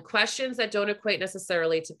 And questions that don't equate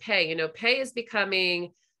necessarily to pay. You know, pay is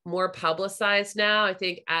becoming more publicized now. I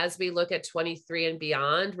think as we look at 23 and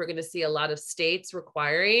beyond, we're going to see a lot of states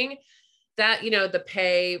requiring that, you know, the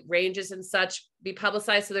pay ranges and such be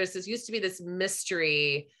publicized. So there's used to be this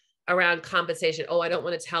mystery around compensation. Oh, I don't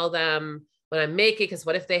want to tell them what I'm making because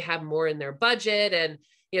what if they have more in their budget? And,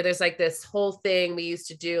 you know, there's like this whole thing we used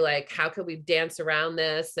to do, like, how could we dance around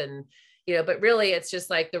this? And, you know, but really it's just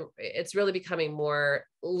like it's really becoming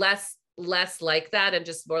less like that and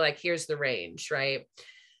just more like, here's the range, right?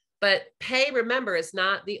 But pay, remember, is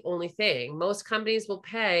not the only thing. Most companies will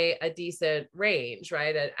pay a decent range,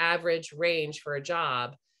 right? An average range for a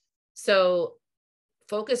job. So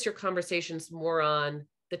focus your conversations more on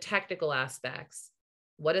the technical aspects.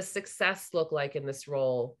 What does success look like in this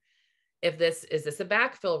role? Is this a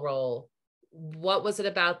backfill role? What was it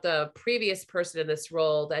about the previous person in this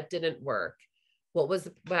role that didn't work? What was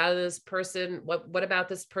about this person? What about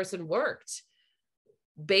this person worked?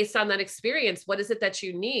 Based on that experience, what is it that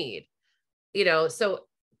you need? You know, so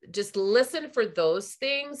just listen for those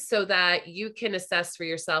things so that you can assess for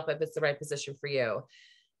yourself if it's the right position for you.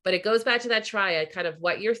 But it goes back to that triad, kind of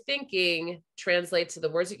what you're thinking translates to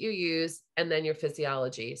the words that you use and then your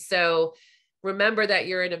physiology. So remember that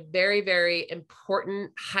you're in a very, very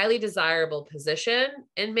important, highly desirable position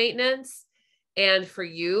in maintenance. And for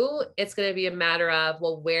you, it's going to be a matter of,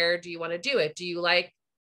 well, where do you want to do it? Do you like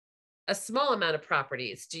a small amount of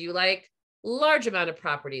properties? Do you like large amount of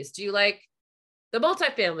properties? Do you like the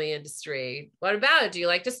multifamily industry? What about it? Do you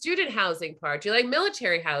like the student housing part? Do you like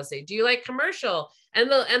military housing? Do you like commercial and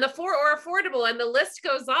the or affordable? And the list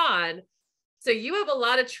goes on. So you have a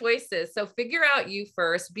lot of choices. So figure out you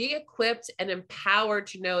first, be equipped and empowered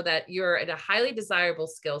to know that you're in a highly desirable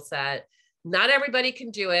skill set. Not everybody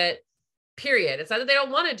can do it, period. It's not that they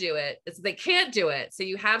don't want to do it, it's that they can't do it. So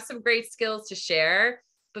you have some great skills to share,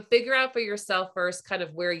 but figure out for yourself first kind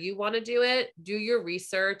of where you want to do it, do your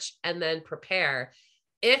research, and then prepare.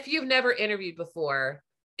 If you've never interviewed before,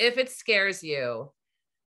 if it scares you,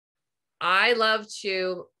 I love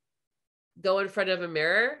to go in front of a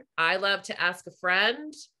mirror. I love to ask a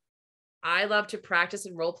friend. I love to practice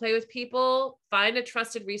and role play with people. Find a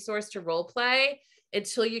trusted resource to role play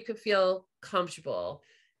until you can feel comfortable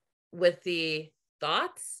with the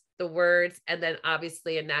thoughts, the words, and then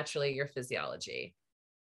obviously and naturally your physiology.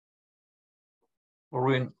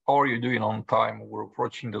 Laureen, how are you doing on time? We're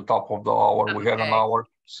approaching the top of the hour. We had an hour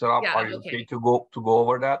set up. Yeah, are you okay to go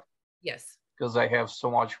over that? Yes. Because I have so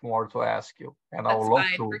much more to ask you, and I That's would love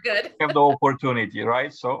fine. to We're good. have the opportunity,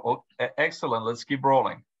 right? So, excellent. Let's keep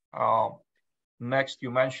rolling. Next,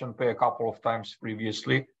 you mentioned pay a couple of times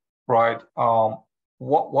previously, right?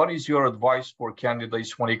 What is your advice for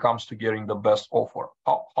candidates when it comes to getting the best offer?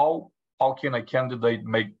 How can a candidate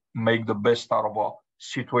make the best out of a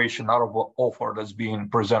situation, out of an offer that's being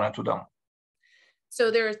presented to them?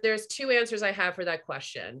 So there's two answers I have for that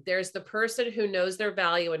question. There's the person who knows their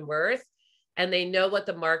value and worth, and they know what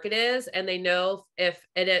the market is, and they know if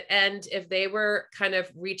they were kind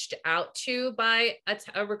of reached out to by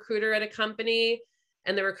a recruiter at a company,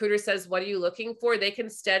 and the recruiter says, what are you looking for? They can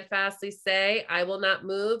steadfastly say, I will not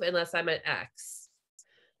move unless I'm at X.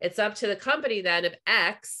 It's up to the company then, if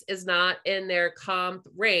X is not in their comp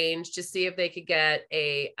range, to see if they could get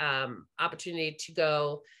a opportunity to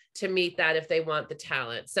go to meet that if they want the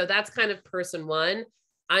talent. So that's kind of person one.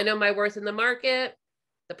 I know my worth in the market.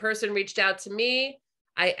 The person reached out to me.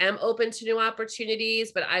 I am open to new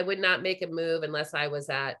opportunities, but I would not make a move unless I was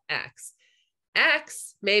at X.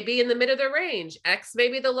 X may be in the mid of their range. X may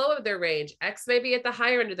be the low of their range. X may be at the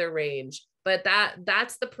higher end of their range. But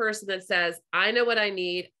that's the person that says, I know what I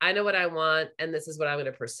need, I know what I want, and this is what I'm going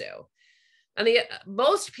to pursue. And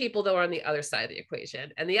most people, though, are on the other side of the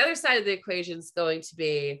equation. And the other side of the equation is going to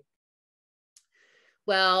be,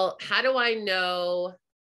 well, how do I know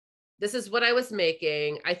this is what I was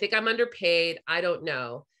making? I think I'm underpaid. I don't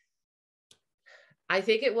know. I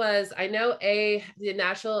think it was, I know the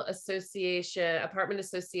National Apartment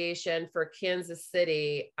Association for Kansas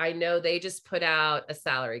City, I know they just put out a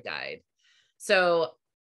salary guide. So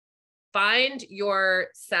find your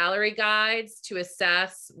salary guides to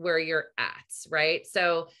assess where you're at, right?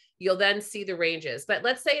 So you'll then see the ranges. But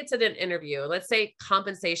let's say it's in an interview. Let's say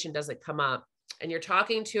compensation doesn't come up and you're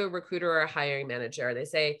talking to a recruiter or a hiring manager. They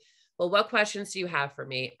say, well, what questions do you have for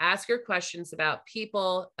me? Ask your questions about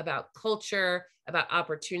people, about culture, about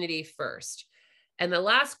opportunity first. And the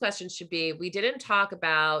last question should be, we didn't talk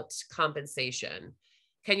about compensation.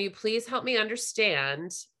 Can you please help me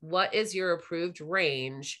understand what is your approved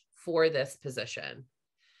range for this position?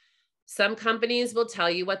 Some companies will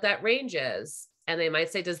tell you what that range is. And they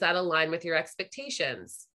might say, does that align with your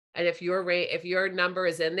expectations? And if your number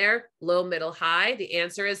is in there, low, middle, high, the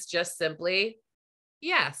answer is just simply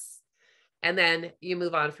yes. And then you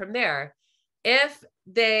move on from there. If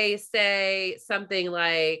they say something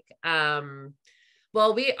like,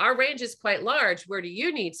 well, our range is quite large. Where do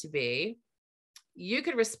you need to be? You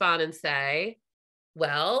could respond and say,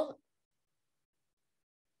 well,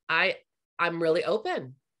 I'm really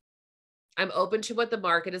open. I'm open to what the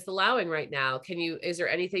market is allowing right now. Is there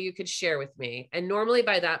anything you could share with me? And normally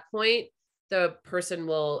by that point, the person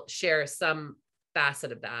will share some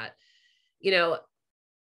facet of that.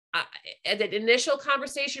 At the initial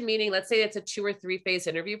conversation, meaning let's say it's a 2 or 3 phase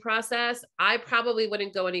interview process, I probably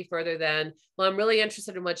wouldn't go any further than, well, I'm really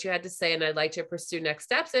interested in what you had to say, and I'd like to pursue next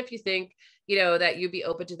steps. If you think, that you'd be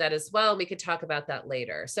open to that as well, we could talk about that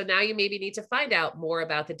later. So now you maybe need to find out more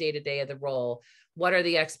about the day-to-day of the role. What are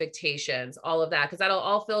the expectations? All of that, because that'll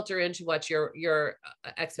all filter into what your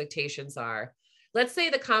expectations are. Let's say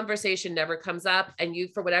the conversation never comes up and you,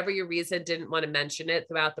 for whatever your reason, didn't want to mention it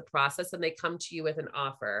throughout the process, and they come to you with an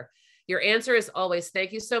offer. Your answer is always,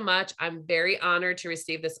 thank you so much. I'm very honored to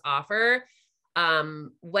receive this offer.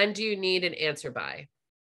 When do you need an answer by?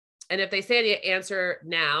 And if they say the answer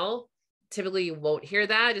now, typically you won't hear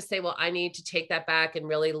that. Just say, well, I need to take that back and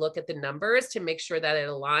really look at the numbers to make sure that it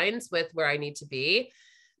aligns with where I need to be.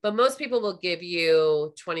 But most people will give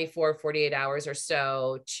you 24, 48 hours or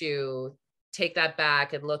so to take that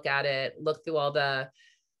back and look at it, look through all the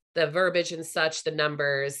verbiage and such, the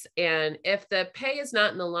numbers. And if the pay is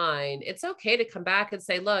not in the line, it's okay to come back and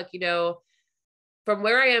say, look, from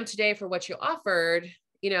where I am today for what you offered,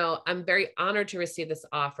 I'm very honored to receive this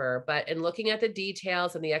offer, but in looking at the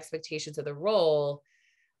details and the expectations of the role,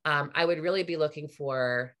 I would really be looking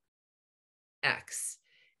for X.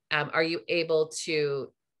 Are you able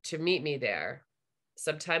to meet me there?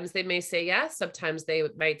 Sometimes they may say yes. Sometimes they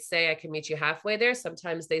might say, I can meet you halfway there.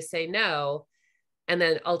 Sometimes they say no. And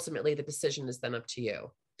then ultimately the decision is then up to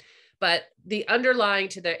you. But the underlying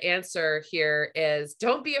to the answer here is,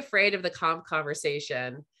 don't be afraid of the comp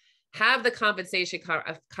conversation. Have the compensation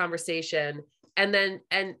conversation. And then,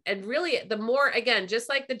 and really the more, again, just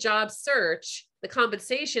like the job search, the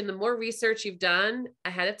compensation, the more research you've done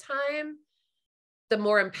ahead of time, the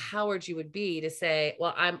more empowered you would be to say,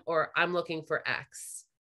 well, I'm looking for X,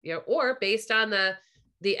 or based on the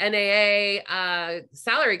NAA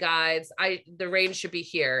salary guides, the range should be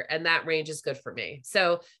here, and that range is good for me.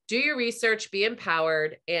 So do your research, be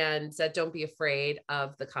empowered, and don't be afraid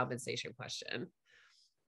of the compensation question.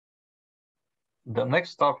 The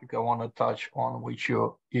next topic I want to touch on with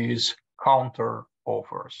you is counter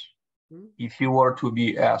offers. Mm-hmm. If you were to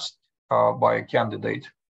be asked by a candidate,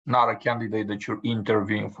 not a candidate that you're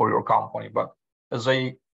interviewing for your company, but as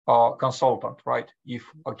a consultant, right? If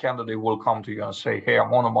a candidate will come to you and say, hey,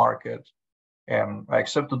 I'm on the market and I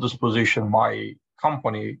accepted this position, my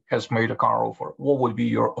company has made a counter offer, what would be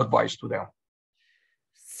your advice to them?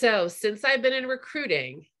 So since I've been in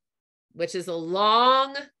recruiting, which is a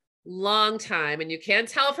long time, and you can't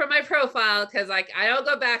tell from my profile because I don't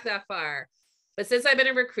go back that far, but since I've been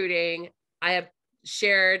in recruiting, I have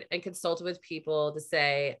shared and consulted with people to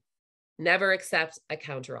say, never accept a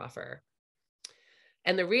counteroffer.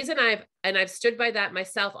 And the reason I've stood by that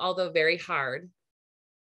myself, although very hard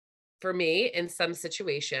for me in some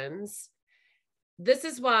situations, this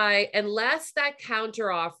is why, unless that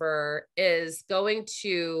counteroffer is going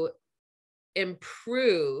to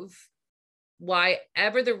improve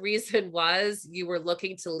whatever the reason was you were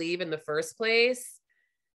looking to leave in the first place,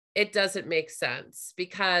 it doesn't make sense,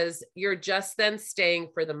 because you're just then staying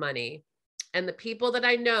for the money. And the people that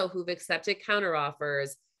I know who've accepted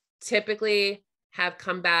counteroffers typically have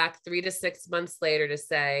come back 3 to 6 months later to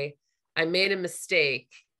say, I made a mistake.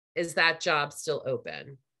 Is that job still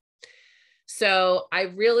open? So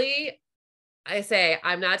I say,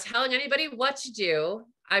 I'm not telling anybody what to do.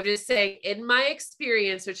 I'm just saying, in my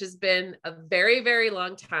experience, which has been a very, very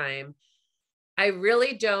long time, I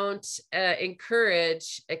really don't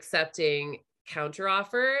encourage accepting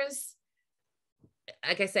counteroffers.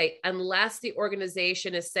 Like I say, unless the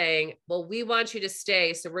organization is saying, well, we want you to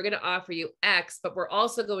stay, so we're going to offer you X, but we're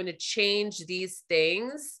also going to change these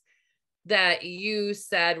things that you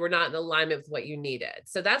said were not in alignment with what you needed.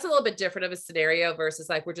 So that's a little bit different of a scenario versus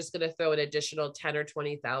like, we're just going to throw an additional $10,000 or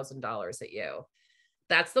 $20,000 at you.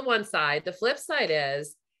 That's the one side. The flip side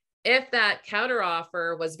is if that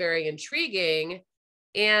counteroffer was very intriguing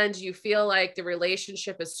and you feel like the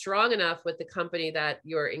relationship is strong enough with the company that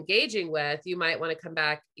you're engaging with, you might want to come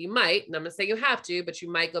back. You might, and I'm not saying you have to, but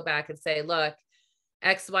you might go back and say, look,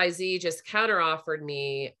 XYZ just counteroffered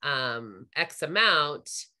me X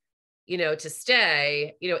amount, to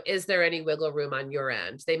stay, is there any wiggle room on your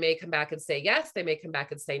end? They may come back and say yes, they may come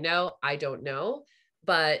back and say no, I don't know.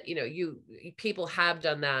 But, people have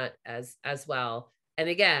done that as well. And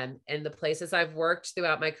again, in the places I've worked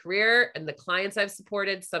throughout my career and the clients I've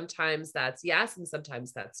supported, sometimes that's yes, and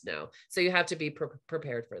sometimes that's no. So you have to be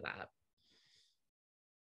prepared for that.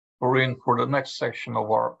 Laureen, for the next section of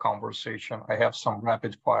our conversation, I have some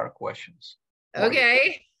rapid fire questions.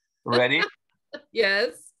 Okay. Ready?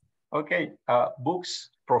 Yes. Okay. Books,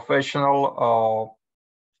 professional,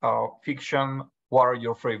 fiction. What are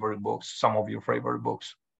your favorite books? Some of your favorite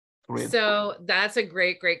books to read? So that's a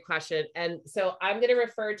great question. And so I'm going to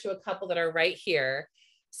refer to a couple that are right here.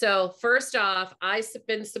 So first off, I've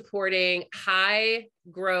been supporting high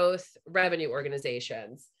growth revenue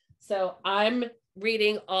organizations. So I'm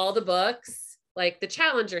reading all the books, like the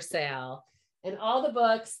Challenger Sale and all the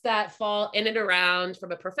books that fall in and around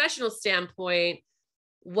from a professional standpoint,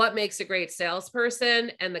 what makes a great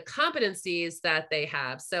salesperson and the competencies that they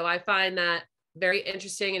have. So I find that very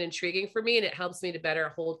interesting and intriguing for me, and it helps me to better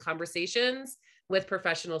hold conversations with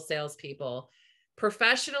professional salespeople.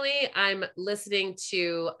 Professionally, I'm listening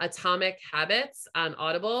to Atomic Habits on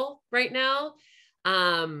Audible right now,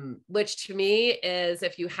 which to me is,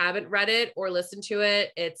 if you haven't read it or listened to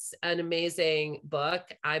it, it's an amazing book.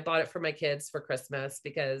 I bought it for my kids for Christmas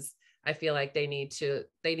because I feel like they need to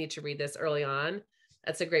read this early on.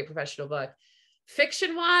 That's a great professional book.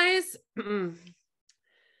 Fiction wise,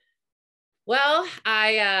 well,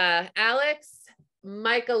 Alex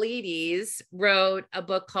Michaelides wrote a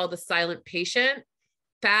book called The Silent Patient.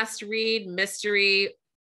 Fast read, mystery,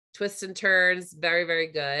 twists and turns, very,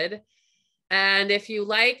 very good. And if you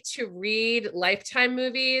like to read Lifetime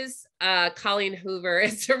movies, Colleen Hoover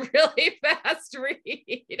is a really fast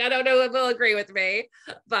read. I don't know if they'll agree with me,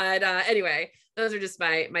 but anyway, those are just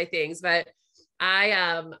my things. But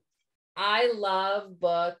I love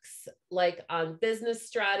books like on business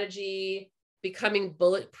strategy. Becoming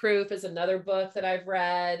Bulletproof is another book that I've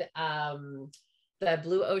read. The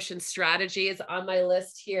Blue Ocean Strategy is on my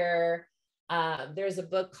list here. There's a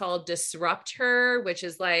book called Disrupt Her, which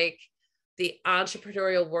is like the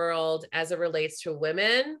entrepreneurial world as it relates to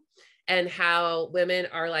women and how women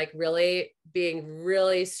are like really being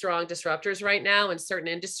really strong disruptors right now in certain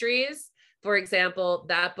industries. For example,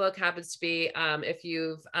 that book happens to be, if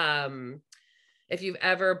you've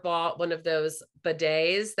ever bought one of those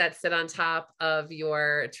bidets that sit on top of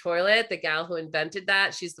your toilet, the gal who invented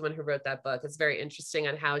that, she's the one who wrote that book. It's very interesting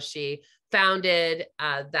on how she founded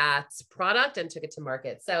that product and took it to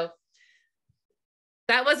market. So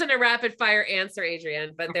that wasn't a rapid fire answer,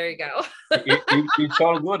 Adrian, but there you go. It's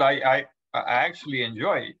all good. I actually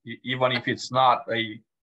enjoy it, even if it's not a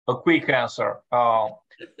quick answer.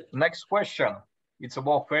 Next question. It's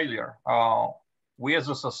about failure. We as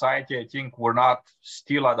a society, I think we're not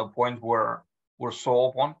still at a point where we're so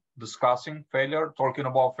open discussing failure, talking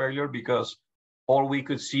about failure, because all we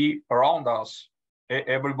could see around us,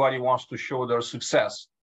 everybody wants to show their success,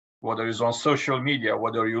 whether it's on social media,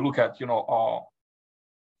 whether you look at,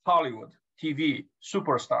 Hollywood, TV,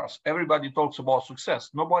 superstars, everybody talks about success.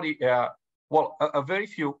 Nobody, a very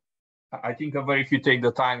few take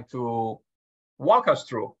the time to walk us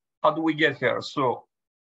through, how do we get here? So,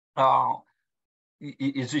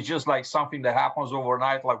 is it just like something that happens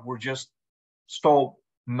overnight? Like we're just so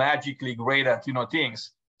magically great at,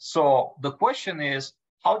 things. So the question is,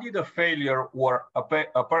 how did a failure or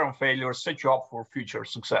apparent failure set you up for future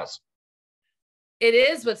success? It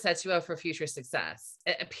is what sets you up for future success,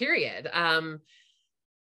 period.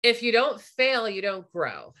 If you don't fail, you don't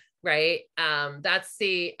grow, right? That's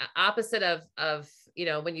the opposite of,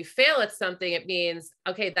 when you fail at something, it means,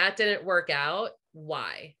 okay, that didn't work out.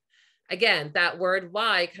 Why? Again, that word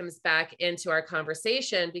why comes back into our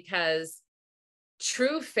conversation, because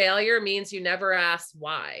true failure means you never asked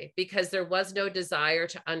why, because there was no desire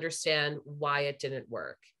to understand why it didn't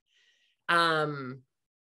work.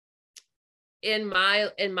 In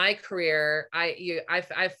my career,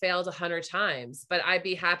 I've failed 100 times, but I'd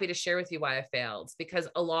be happy to share with you why I failed, because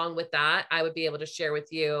along with that, I would be able to share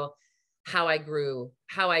with you how I grew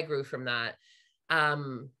from that.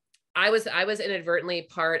 I was inadvertently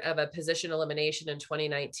part of a position elimination in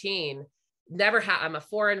 2019. I'm a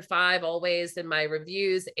 4 and 5 always in my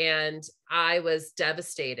reviews. And I was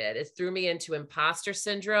devastated. It threw me into imposter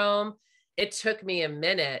syndrome. It took me a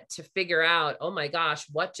minute to figure out, oh my gosh,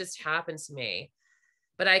 what just happened to me?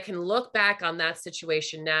 But I can look back on that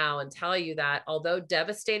situation now and tell you that although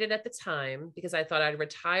devastated at the time, because I thought I'd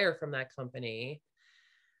retire from that company,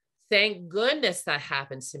 thank goodness that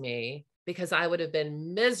happened to me, because I would have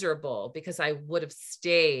been miserable because I would have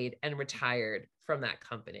stayed and retired from that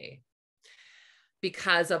company.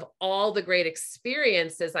 Because of all the great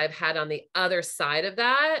experiences I've had on the other side of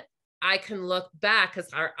that, I can look back,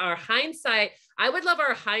 because our hindsight, I would love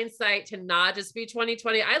our hindsight to not just be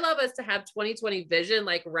 2020. I love us to have 2020 vision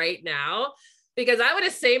like right now, because I would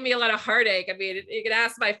have saved me a lot of heartache. I mean, you could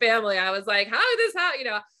ask my family. I was like, how did this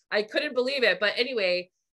happen? I couldn't believe it. But anyway,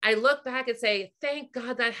 I look back and say, thank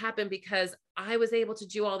God that happened, because I was able to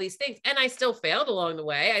do all these things. And I still failed along the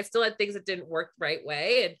way. I still had things that didn't work the right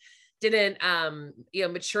way and didn't,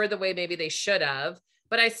 mature the way maybe they should have.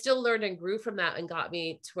 But I still learned and grew from that and got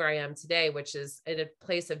me to where I am today, which is in a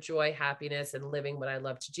place of joy, happiness, and living what I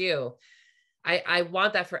love to do. I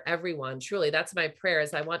want that for everyone. Truly, that's my prayer,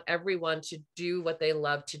 is I want everyone to do what they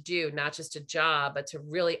love to do, not just a job, but to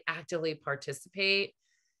really actively participate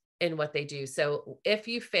in what they do. So if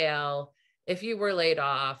you fail, if you were laid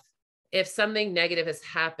off, if something negative has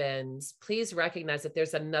happened, please recognize that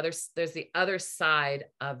there's the other side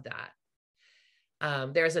of that.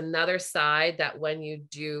 There's another side that when you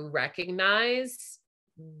do recognize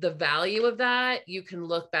the value of that, you can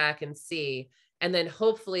look back and see. And then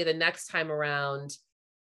hopefully the next time around,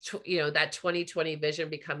 that 2020 vision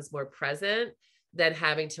becomes more present than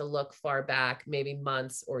having to look far back, maybe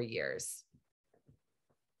months or years.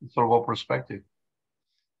 It's all about perspective.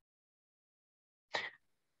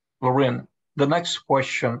 Laureen, the next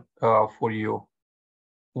question for you.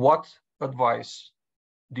 What advice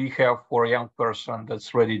do you have for a young person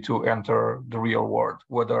that's ready to enter the real world,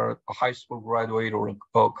 whether a high school graduate or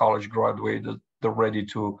a college graduate, that they're ready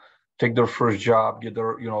to take their first job, get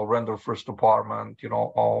their, rent their first apartment,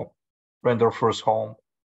 or rent their first home?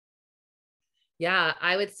 Yeah,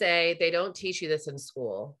 I would say they don't teach you this in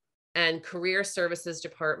school. And career services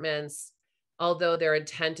departments, although their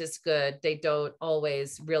intent is good, they don't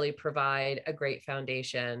always really provide a great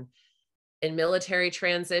foundation. In military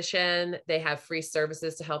transition, they have free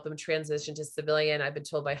services to help them transition to civilian. I've been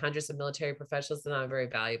told by hundreds of military professionals that I'm very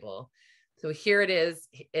valuable. So here it is,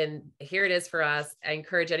 and here it is for us. I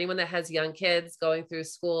encourage anyone that has young kids going through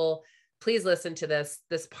school, please listen to this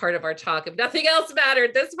part of our talk. If nothing else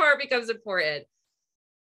mattered, this part becomes important.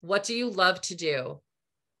 What do you love to do?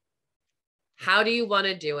 How do you want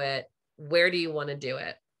to do it? Where do you want to do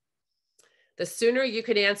it? The sooner you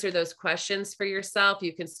can answer those questions for yourself,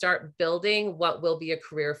 you can start building what will be a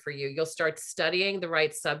career for you. You'll start studying the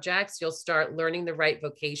right subjects. You'll start learning the right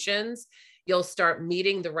vocations. You'll start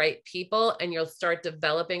meeting the right people, and you'll start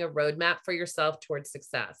developing a roadmap for yourself towards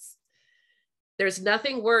success. There's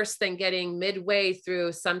nothing worse than getting midway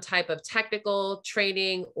through some type of technical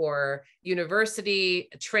training or university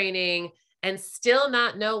training and still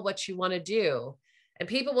not know what you want to do. And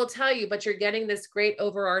people will tell you, but you're getting this great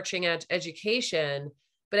overarching education.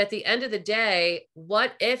 But at the end of the day,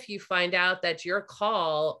 what if you find out that your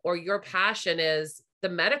call or your passion is the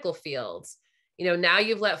medical field? Now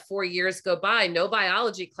you've let 4 years go by, no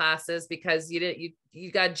biology classes because you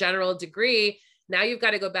got a general degree. Now you've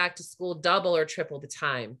got to go back to school double or triple the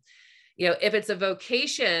time. If it's a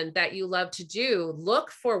vocation that you love to do, look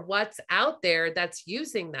for what's out there that's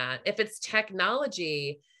using that. If it's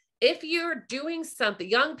technology, if you're doing something,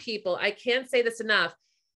 young people, I can't say this enough.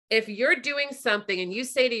 If you're doing something and you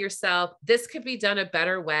say to yourself, this could be done a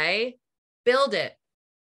better way, build it.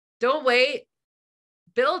 Don't wait,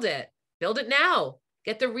 build it. Build it now.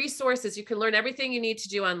 Get the resources. You can learn everything you need to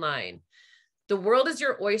do online. The world is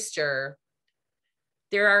your oyster.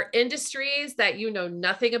 There are industries that you know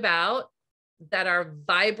nothing about, that are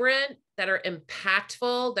vibrant, that are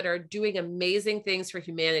impactful, that are doing amazing things for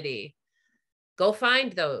humanity. Go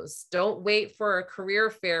find those. Don't wait for a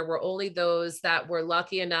career fair where only those that were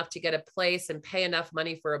lucky enough to get a place and pay enough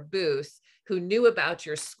money for a booth who knew about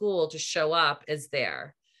your school to show up is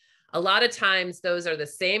there. A lot of times those are the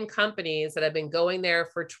same companies that have been going there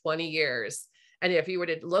for 20 years. And if you were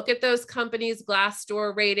to look at those companies'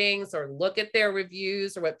 Glassdoor ratings or look at their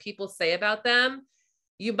reviews or what people say about them,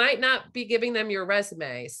 you might not be giving them your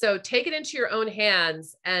resume. So take it into your own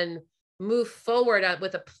hands and move forward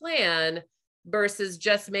with a plan versus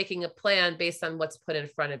just making a plan based on what's put in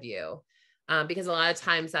front of you. Because a lot of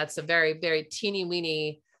times that's a very, very teeny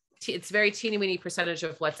weeny it's very teeny weeny percentage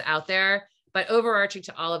of what's out there, but overarching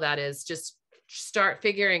to all of that is just start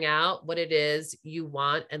figuring out what it is you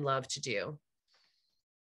want and love to do.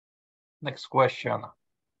 Next question.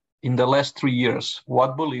 In the last 3 years,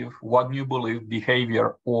 what new belief,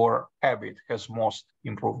 behavior, or habit has most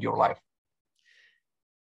improved your life?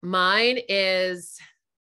 Mine is,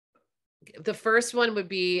 the first one would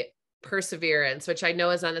be perseverance, which I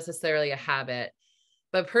know is not necessarily a habit,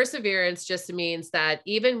 but perseverance just means that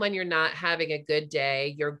even when you're not having a good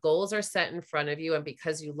day, your goals are set in front of you. And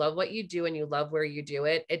because you love what you do and you love where you do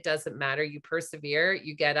it, it doesn't matter. You persevere,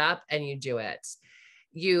 you get up and you do it.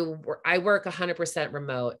 I work 100%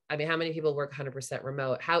 remote. I mean, how many people work 100%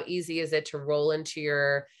 remote? How easy is it to roll into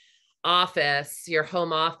your office, your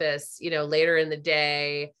home office, later in the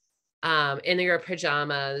day, in your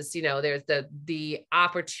pajamas? There's the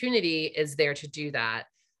opportunity is there to do that.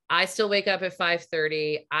 I still wake up at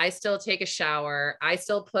 5:30. I still take a shower. I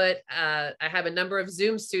still I have a number of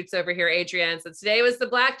Zoom suits over here, Adrienne. So today was the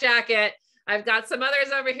black jacket. I've got some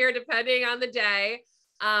others over here depending on the day.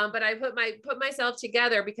 But I put myself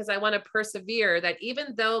together because I want to persevere, that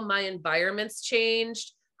even though my environment's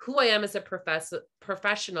changed, who I am as a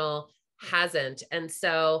professional hasn't. And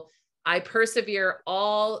so I persevere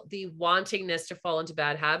all the wantingness to fall into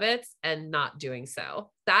bad habits and not doing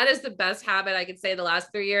so. That is the best habit I could say the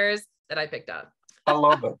last 3 years that I picked up. I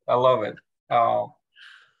love it. I love it.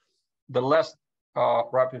 The last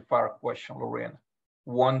rapid fire question, Laureen.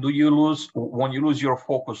 When you lose your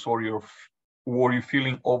focus or you're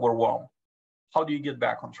feeling overwhelmed, how do you get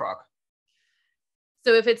back on track?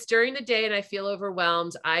 So if it's during the day and I feel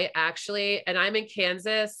overwhelmed, and I'm in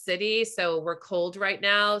Kansas City, so we're cold right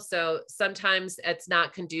now. So sometimes it's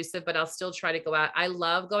not conducive, but I'll still try to go out. I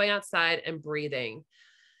love going outside and breathing.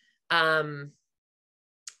 Sometimes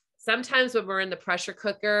when we're in the pressure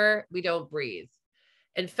cooker, we don't breathe.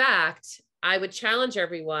 In fact, I would challenge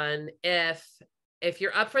everyone, if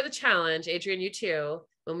you're up for the challenge, Adrienne, you too,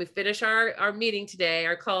 when we finish our meeting today,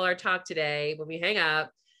 our talk today, when we hang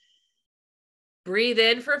up, breathe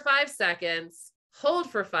in for 5 seconds, hold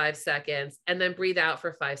for 5 seconds, and then breathe out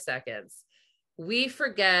for 5 seconds. We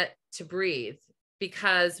forget to breathe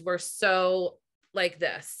because we're so like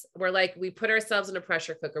this. We put ourselves in a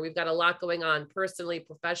pressure cooker. We've got a lot going on personally,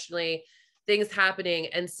 professionally, things happening.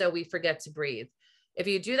 And so we forget to breathe. If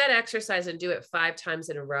you do that exercise and do it 5 times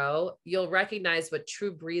in a row, you'll recognize what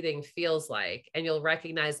true breathing feels like. And you'll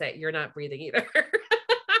recognize that you're not breathing either.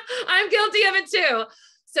 I'm guilty of it too.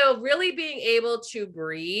 So really being able to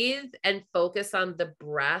breathe and focus on the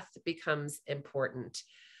breath becomes important.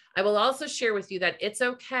 I will also share with you that it's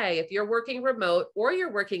okay if you're working remote or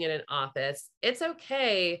you're working in an office, it's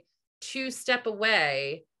okay to step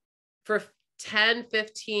away for 10,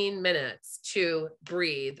 15 minutes to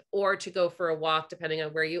breathe or to go for a walk, depending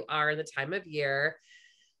on where you are in the time of year,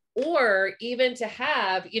 or even to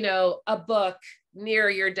have, a book near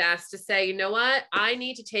your desk to say, you know what, I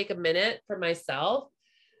need to take a minute for myself.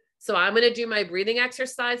 So I'm going to do my breathing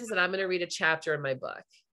exercises and I'm going to read a chapter in my book.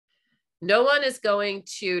 No one is going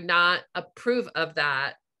to not approve of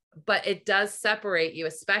that, but it does separate you,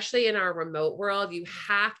 especially in our remote world. You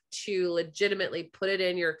have to legitimately put it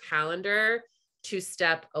in your calendar to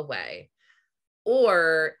step away,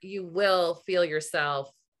 or you will feel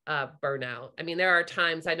yourself burn out. I mean, there are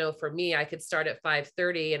times, I know for me, I could start at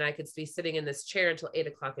 5:30 and I could be sitting in this chair until 8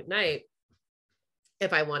 o'clock at night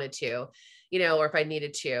if I wanted to, or if I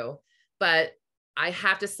needed to, but I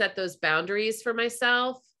have to set those boundaries for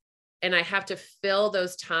myself. And I have to fill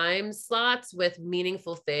those time slots with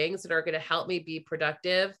meaningful things that are going to help me be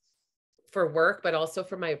productive for work, but also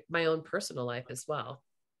for my own personal life as well.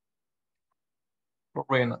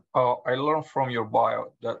 Laureen, I learned from your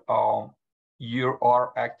bio that you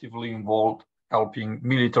are actively involved helping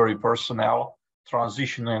military personnel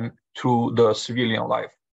transitioning to the civilian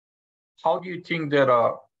life. How do you think that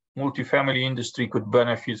a multifamily industry could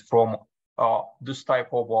benefit from this type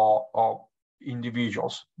of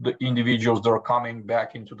individuals, the individuals that are coming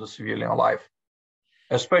back into the civilian life,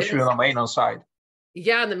 especially on the maintenance side?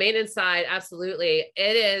 Yeah, on the maintenance side, absolutely.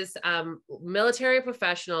 It is military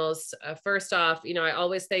professionals. First off, I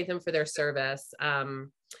always thank them for their service,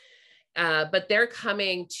 but they're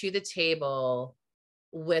coming to the table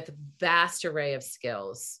with vast array of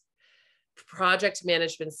skills, project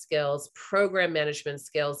management skills, program management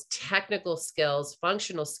skills, technical skills,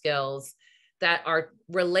 functional skills that are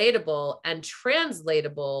relatable and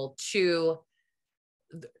translatable to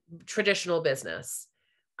traditional business.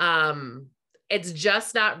 It's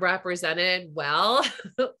just not represented well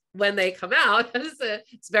when they come out.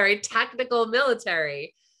 It's very technical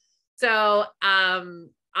military. So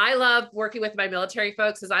I love working with my military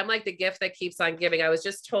folks because I'm like the gift that keeps on giving. I was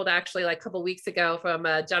just told actually like a couple of weeks ago from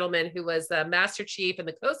a gentleman who was a Master Chief in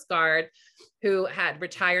the Coast Guard who had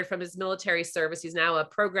retired from his military service. He's now a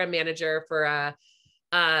program manager for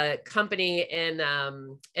a company in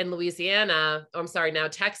Louisiana. Oh, I'm sorry, now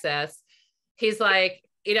Texas. He's like,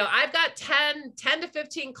 you know, I've got 10 to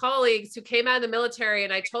 15 colleagues who came out of the military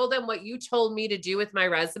and I told them what you told me to do with my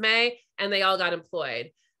resume and they all got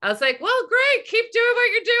employed. I was like, well, great, keep doing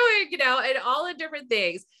what you're doing, you know, and all the different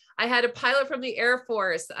things. I had a pilot from the Air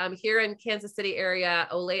Force here in Kansas City area,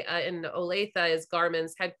 in Olathe is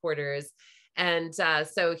Garmin's headquarters. And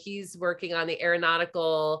so he's working on the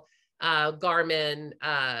aeronautical Garmin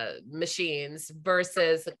machines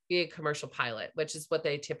versus being a commercial pilot, which is what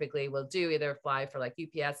they typically will do, either fly for like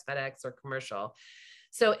UPS, FedEx, or commercial.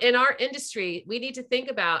 So in our industry, we need to think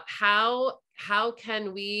about how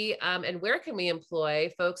can we and where can we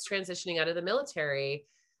employ folks transitioning out of the military.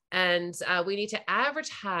 And we need to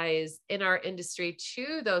advertise in our industry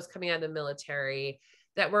to those coming out of the military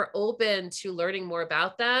that we're open to learning more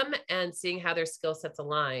about them and seeing how their skill sets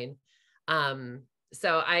align.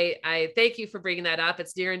 So I thank you for bringing that up.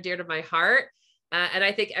 It's near and dear to my heart. And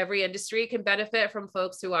I think every industry can benefit from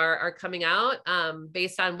folks who are coming out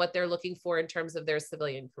based on what they're looking for in terms of their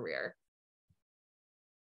civilian career.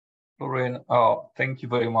 Laureen, thank you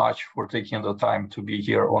very much for taking the time to be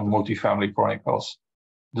here on Multifamily Chronicles.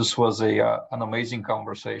 This was an amazing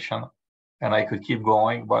conversation, and I could keep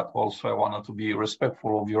going, but also I wanted to be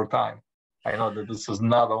respectful of your time. I know that this is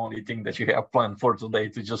not the only thing that you have planned for today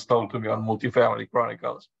to just talk to me on Multifamily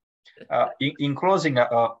Chronicles. In closing,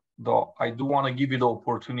 though, I do want to give you the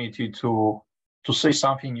opportunity to say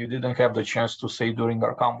something you didn't have the chance to say during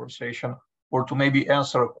our conversation, or to maybe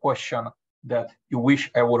answer a question that you wish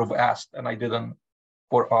I would have asked and I didn't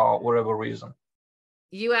for whatever reason.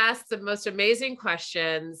 You asked the most amazing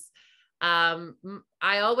questions.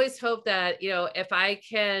 I always hope that, you know, if I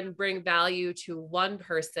can bring value to one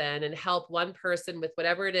person and help one person with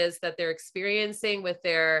whatever it is that they're experiencing with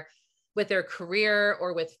their career,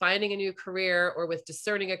 or with finding a new career, or with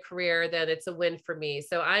discerning a career, then it's a win for me.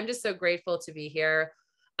 So I'm just so grateful to be here.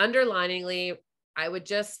 Underliningly, I would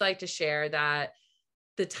just like to share that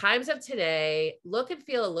the times of today look and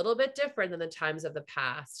feel a little bit different than the times of the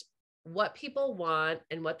past. What people want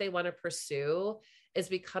and what they want to pursue is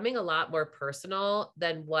becoming a lot more personal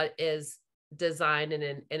than what is designed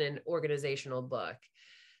in an organizational book.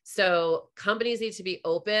 So companies need to be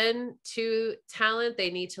open to talent.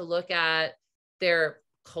 They need to look at their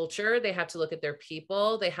culture. They have to look at their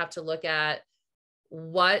people. They have to look at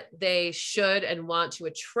what they should and want to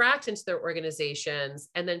attract into their organizations.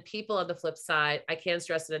 And then people on the flip side, I can't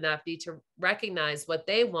stress it enough, need to recognize what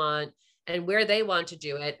they want and where they want to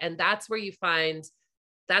do it. And that's where you find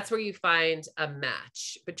a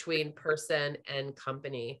match between person and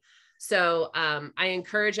company. So I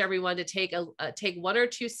encourage everyone to take one or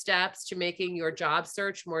two steps to making your job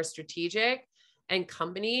search more strategic, and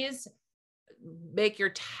companies make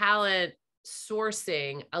your talent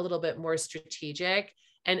sourcing a little bit more strategic,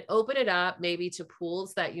 and open it up maybe to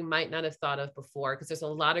pools that you might not have thought of before, because there's a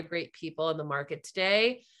lot of great people in the market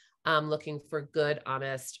today looking for good,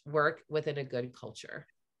 honest work within a good culture.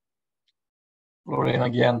 Laureen,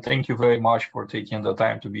 again, thank you very much for taking the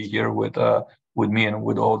time to be here with me and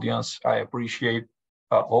with the audience. I appreciate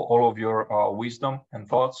all of your wisdom and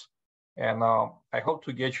thoughts, and I hope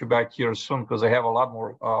to get you back here soon, because I have a lot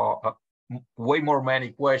more, way more many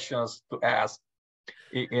questions to ask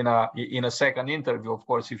in a second interview, of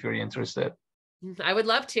course, if you're interested. I would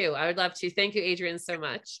love to. Thank you, Adrian, so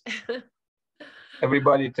much.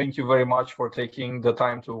 Everybody, thank you very much for taking the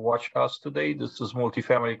time to watch us today. This is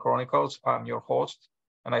Multifamily Chronicles. I'm your host,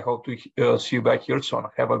 and I hope to see you back here soon.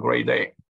 Have a great day.